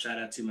mom. Shout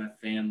out to my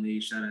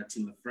family. Shout out to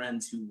my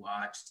friends who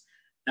watched.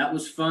 That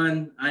was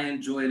fun. I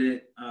enjoyed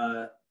it.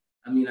 I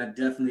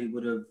definitely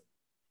would have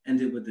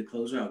ended with the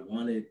closure I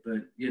wanted,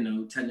 but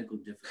technical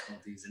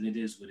difficulties, and it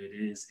is what it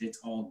is. It's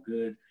all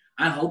good.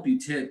 I hope you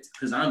tipped,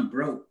 because I'm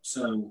broke,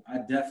 so I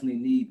definitely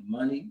need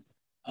money.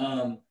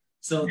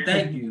 So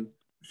thank you.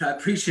 I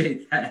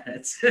appreciate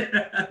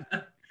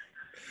that.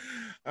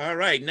 All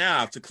right,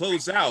 now to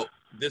close out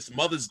this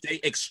Mother's Day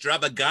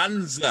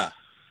extravaganza,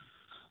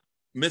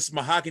 Miss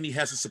Mahogany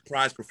has a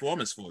surprise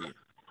performance for you.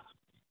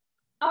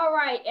 All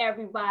right,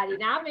 everybody.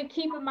 Now, I've been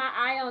keeping my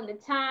eye on the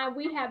time.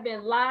 We have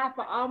been live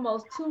for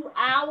almost 2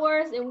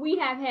 hours, and we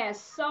have had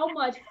so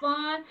much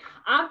fun.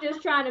 I'm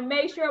just trying to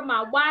make sure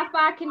my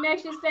Wi-Fi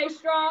connection stays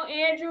strong.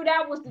 Andrew,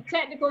 that was the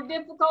technical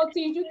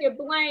difficulties. You can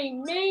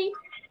blame me.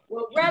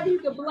 Well, rather you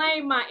can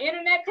blame my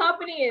internet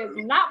company.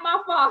 It's not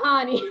my fault,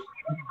 honey.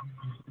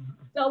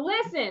 So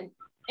listen,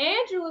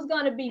 Andrew is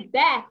going to be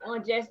back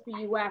on Just Be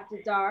You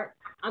After Dark.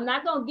 I'm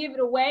not going to give it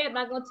away. I'm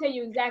not going to tell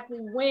you exactly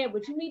when,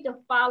 but you need to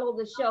follow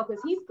the show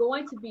because he's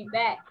going to be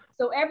back.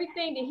 So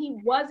everything that he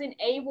wasn't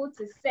able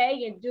to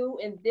say and do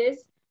in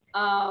this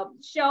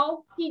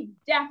show, he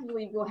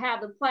definitely will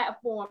have the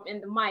platform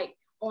and the mic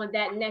on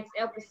that next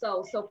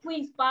episode. So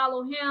please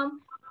follow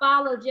him.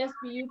 Follow Just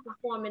Be You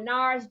Performing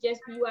Arts, Just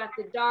Be You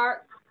After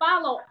Dark.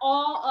 Follow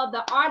all of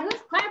the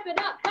artists. Clap it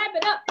up, clap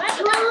it up, clap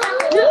it up,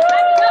 clap it up,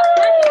 clap it up,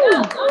 clap it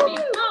up. I mean,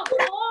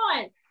 come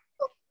on.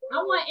 I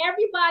want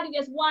everybody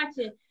that's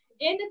watching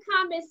in the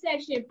comment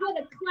section, put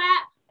a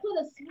clap, put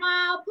a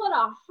smile, put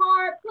a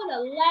heart, put a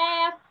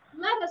laugh.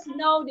 Let us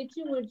know that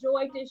you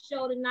enjoyed this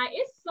show tonight.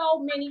 It's so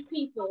many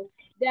people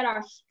that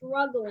are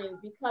struggling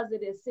because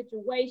of this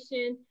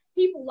situation.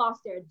 People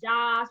lost their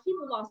jobs,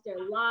 people lost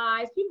their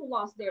lives, people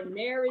lost their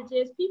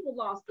marriages, people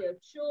lost their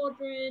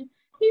children,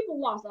 people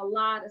lost a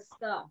lot of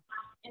stuff.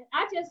 And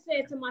I just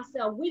said to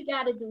myself, we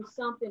got to do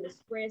something to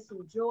spread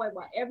some joy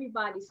while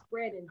everybody's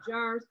spreading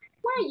germs.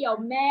 Wear your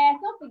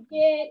mask. Don't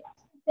forget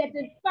that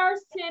the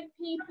first 10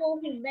 people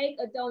who make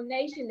a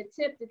donation to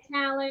tip the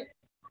talent,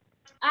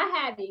 I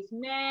have these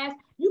masks.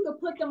 You can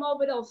put them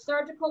over those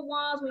surgical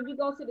ones when you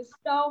go to the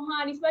store,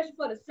 honey, especially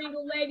for the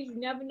single ladies. You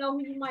never know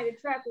who you might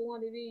attract with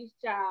one of these,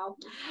 child.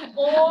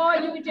 Or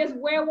you can just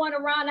wear one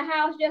around the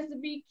house just to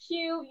be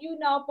cute,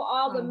 for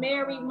all the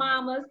married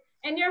mamas.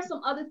 And there's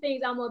some other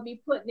things I'm going to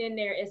be putting in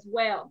there as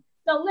well.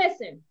 So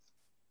listen,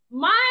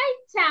 my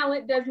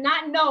talent does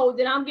not know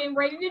that I'm getting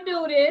ready to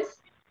do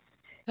this.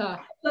 So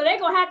they're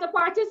going to have to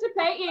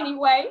participate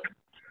anyway,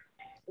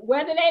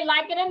 whether they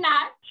like it or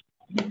not.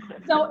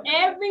 So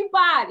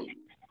everybody,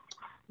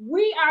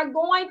 we are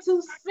going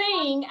to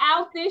sing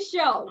out this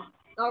show.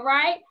 All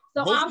right.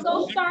 So I'm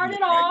going to start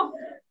it off.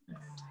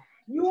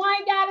 You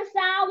ain't got to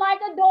sound like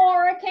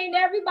Adora. Can't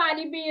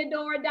everybody be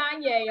Adora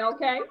Danye,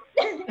 okay?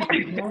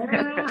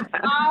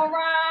 All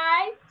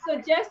right. So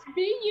just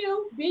be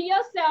you. Be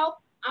yourself.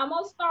 I'm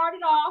going to start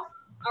it off.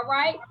 All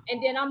right.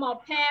 And then I'm going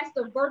to pass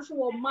the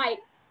virtual mic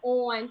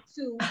on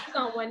to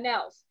someone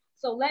else.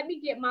 So let me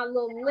get my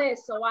little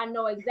list so I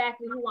know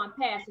exactly who I'm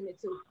passing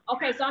it to.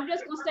 Okay, so I'm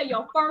just going to say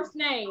your first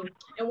name.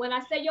 And when I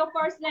say your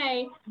first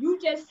name, you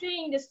just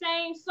sing the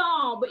same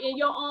song, but in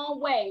your own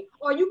way.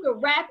 Or you can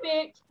rap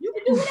it. You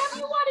can do whatever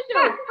you want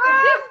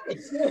to do.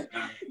 This is going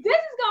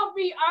to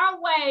be our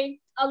way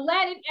of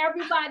letting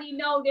everybody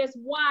know that's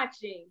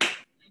watching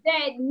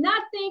that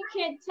nothing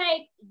can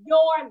take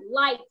your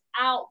light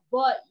out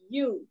but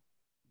you.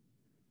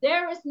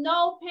 There is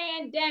no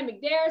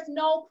pandemic. There is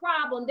no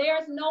problem.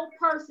 There is no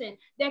person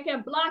that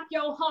can block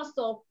your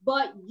hustle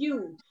but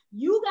you.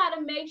 You got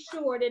to make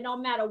sure that no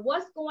matter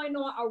what's going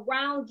on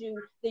around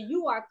you, that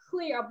you are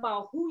clear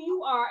about who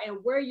you are and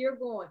where you're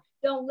going.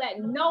 Don't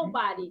let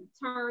nobody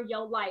turn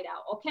your light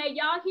out. Okay,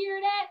 y'all hear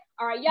that?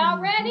 All right,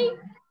 y'all ready?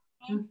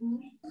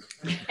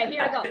 And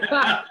here I go.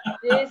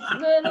 This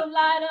little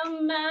light of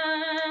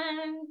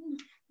mine,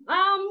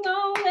 I'm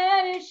gonna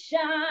let it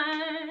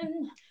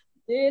shine.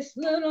 This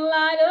little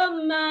light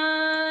of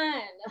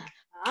mine,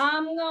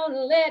 I'm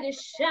gonna let it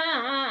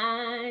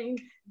shine.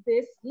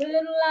 This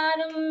little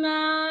light of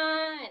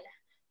mine,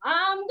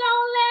 I'm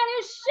gonna let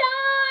it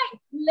shine.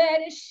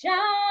 Let it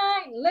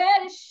shine,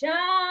 let it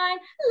shine,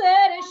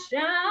 let it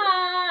shine.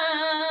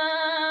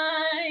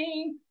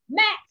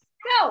 Max,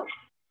 go.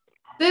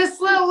 This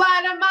little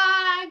light of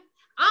mine,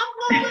 I'm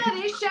gonna let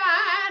it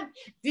shine.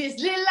 This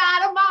little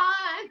light of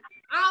mine,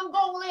 I'm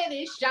gonna let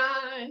it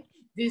shine.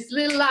 This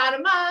little light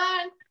of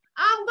mine,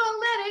 I'm gonna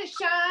let it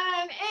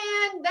shine.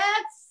 And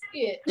that's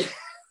it.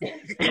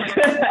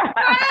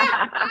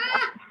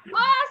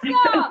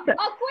 Awesome.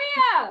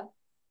 Aquia.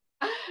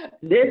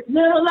 This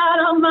little light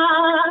of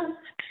mine,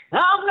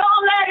 I'm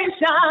gonna let it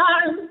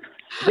shine.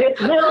 This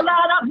little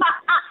light of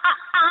mine,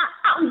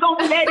 I'm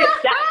gonna let it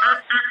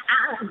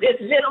shine. This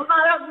little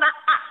light of mine,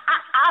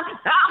 I'm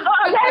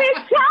gonna let it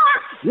shine.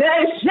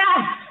 Let it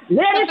shine.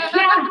 Let it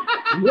shine.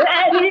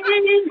 Let it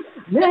in.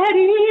 Let it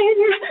in.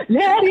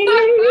 Let it in.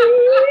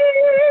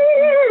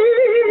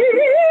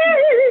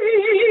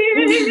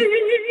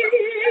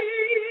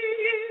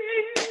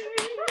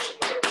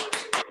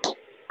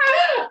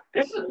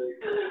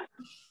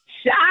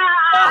 Shine.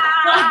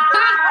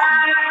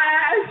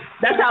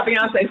 That's how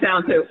Beyonce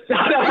sounds too.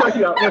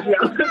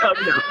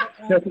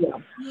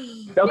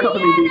 Don't come for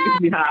me,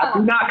 Beehive. Do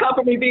not come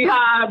for me,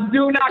 Beehive.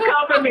 Do not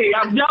come for me.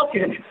 I'm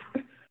joking.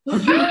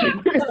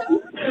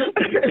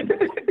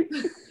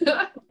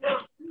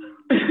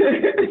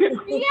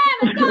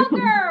 Deanna, go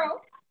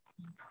girl.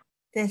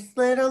 This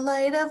little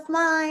light of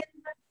mine,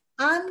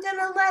 I'm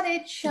gonna let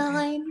it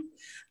shine.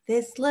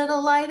 This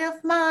little light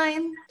of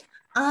mine,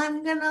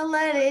 I'm gonna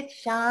let it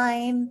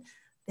shine.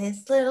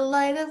 This little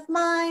light of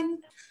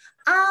mine,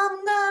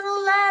 I'm gonna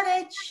let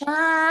it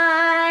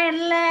shine.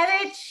 Let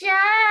it shine.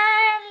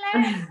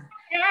 Let it shine.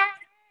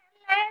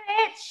 Let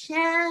it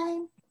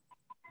shine.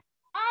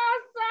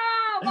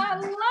 Awesome. I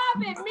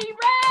love it. Me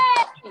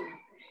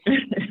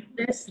ready.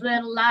 This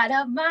little light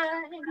of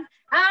mine,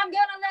 I'm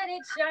gonna let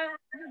it shine.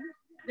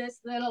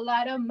 This little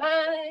light of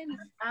mine,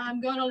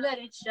 I'm gonna let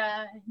it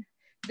shine.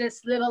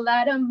 This little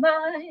light of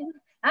mine,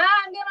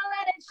 I'm gonna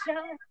let it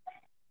shine.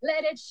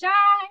 Let it shine,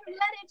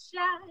 let it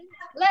shine,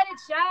 let it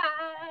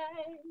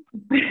shine.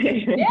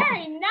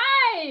 Very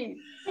nice.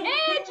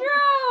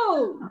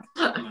 Andrew.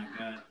 Oh my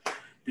God.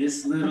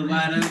 This little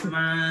light of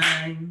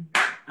mine,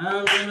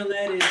 I'm gonna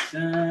let it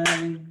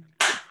shine.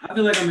 I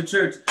feel like I'm in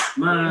church.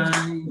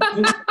 Mine.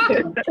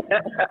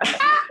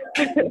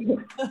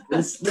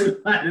 This little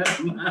light of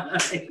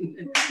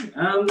mine,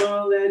 I'm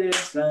gonna let it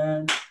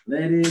shine.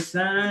 Let it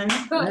shine.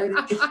 Let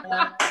it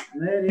shine.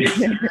 Let it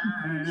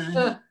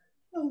shine.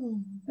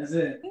 That's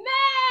it.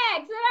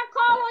 Max, did I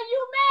call on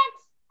you, Max?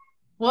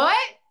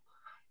 What?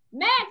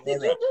 Max,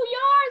 did you do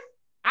yours?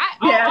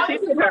 Yeah, she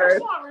did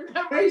hers.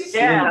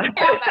 Yeah.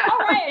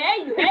 All right,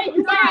 hey,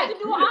 you might have to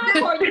do an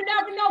encore. You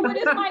never know where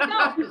this might go.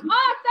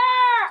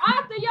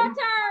 Arthur, your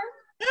turn.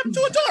 Happened to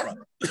Adora.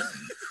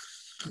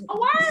 Don't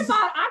worry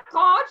about it. I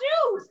called you.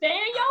 Stay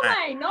in your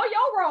lane. Know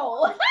your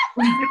role.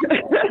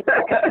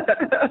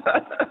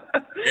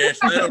 This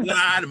little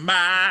light of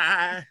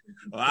mine,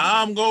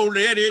 I'm gonna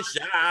let it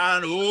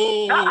shine.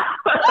 Oh,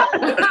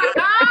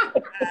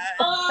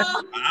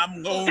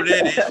 I'm gonna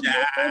let it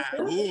shine.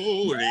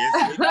 Oh,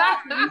 this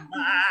light of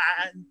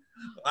mine,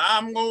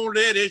 I'm gonna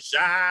let it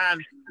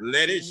shine.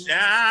 Let it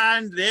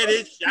shine. Let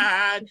it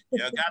shine. You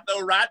got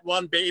the right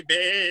one,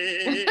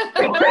 baby.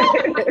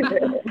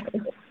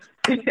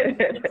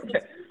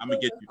 I'm gonna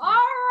get you.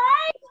 All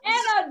right,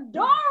 and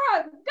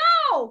Adora,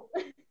 go.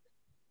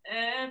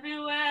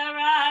 Everywhere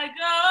I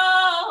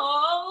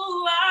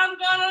go, I'm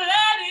gonna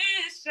let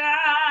it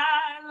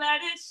shine,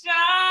 let it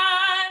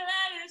shine,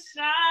 let it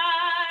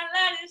shine,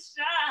 let it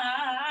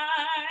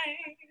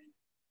shine.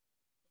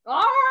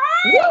 All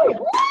right.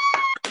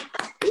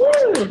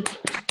 Woo.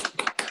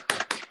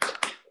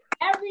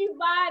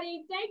 Everybody,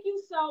 thank you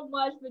so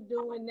much for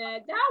doing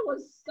that. That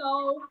was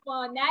so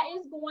fun. That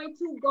is going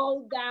to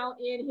go down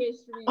in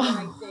history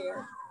right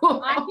there.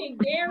 I can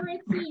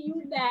guarantee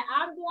you that.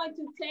 I'm going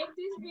to take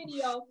this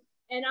video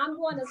and I'm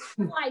going to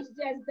splice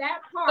just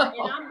that part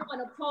and I'm going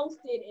to post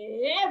it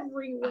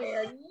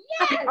everywhere.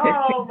 Yes.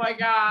 Oh my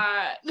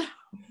God.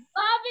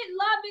 Love it,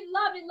 love it,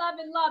 love it, love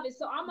it, love it.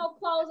 So I'm going to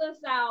close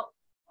us out.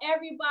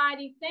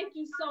 Everybody, thank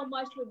you so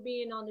much for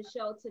being on the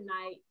show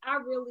tonight. I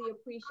really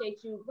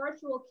appreciate you.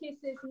 Virtual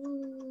kisses,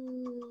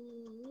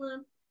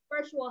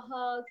 virtual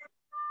hugs.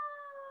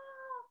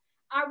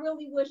 I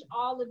really wish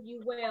all of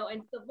you well.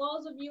 And for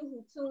those of you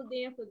who tuned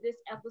in for this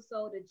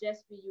episode of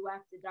Just Be You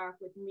After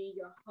Dark with me,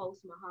 your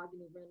host,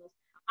 Mahogany Reynolds,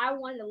 I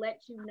want to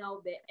let you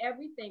know that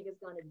everything is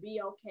going to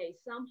be okay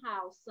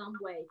somehow, some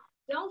way.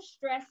 Don't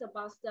stress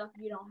about stuff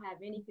you don't have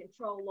any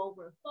control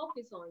over, and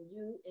focus on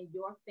you and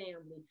your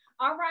family.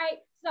 All right.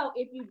 So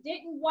if you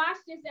didn't watch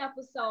this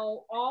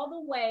episode all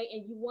the way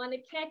and you want to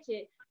catch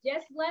it,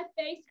 just let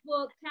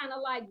Facebook kind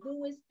of like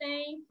do its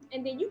thing.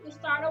 And then you can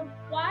start a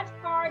watch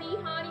party,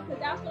 honey,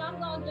 because that's what I'm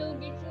going to do.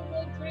 Get you a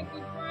little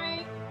drinky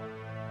drink.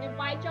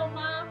 Invite your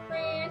mom,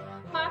 friends,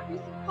 pop you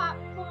some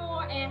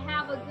popcorn, and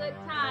have a good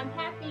time.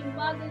 Happy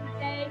Mother's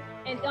Day.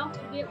 And don't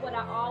forget what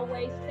I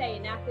always say.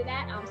 And after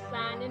that, I'm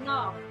signing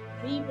off.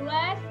 Be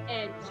blessed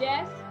and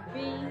just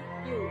be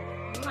you.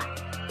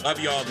 Mwah. Love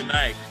y'all. Good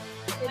night.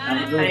 Good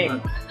Have a good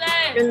one.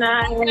 Good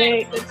night. Good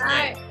night. Good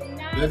night. Good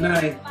night.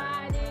 Everybody.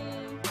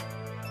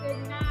 Good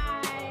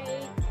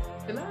night.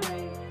 Good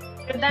night.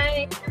 Good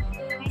night.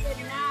 Good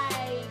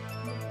night.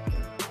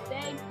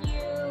 Thank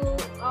you.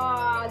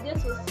 Oh,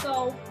 this was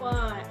so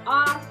fun.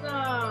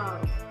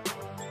 Awesome.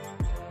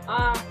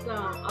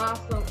 Awesome.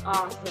 Awesome.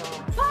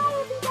 Awesome.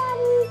 Bye,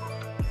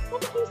 everybody.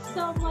 Thank you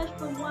so much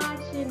for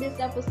watching this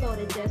episode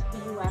of Just Be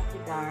You After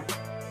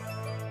Dark.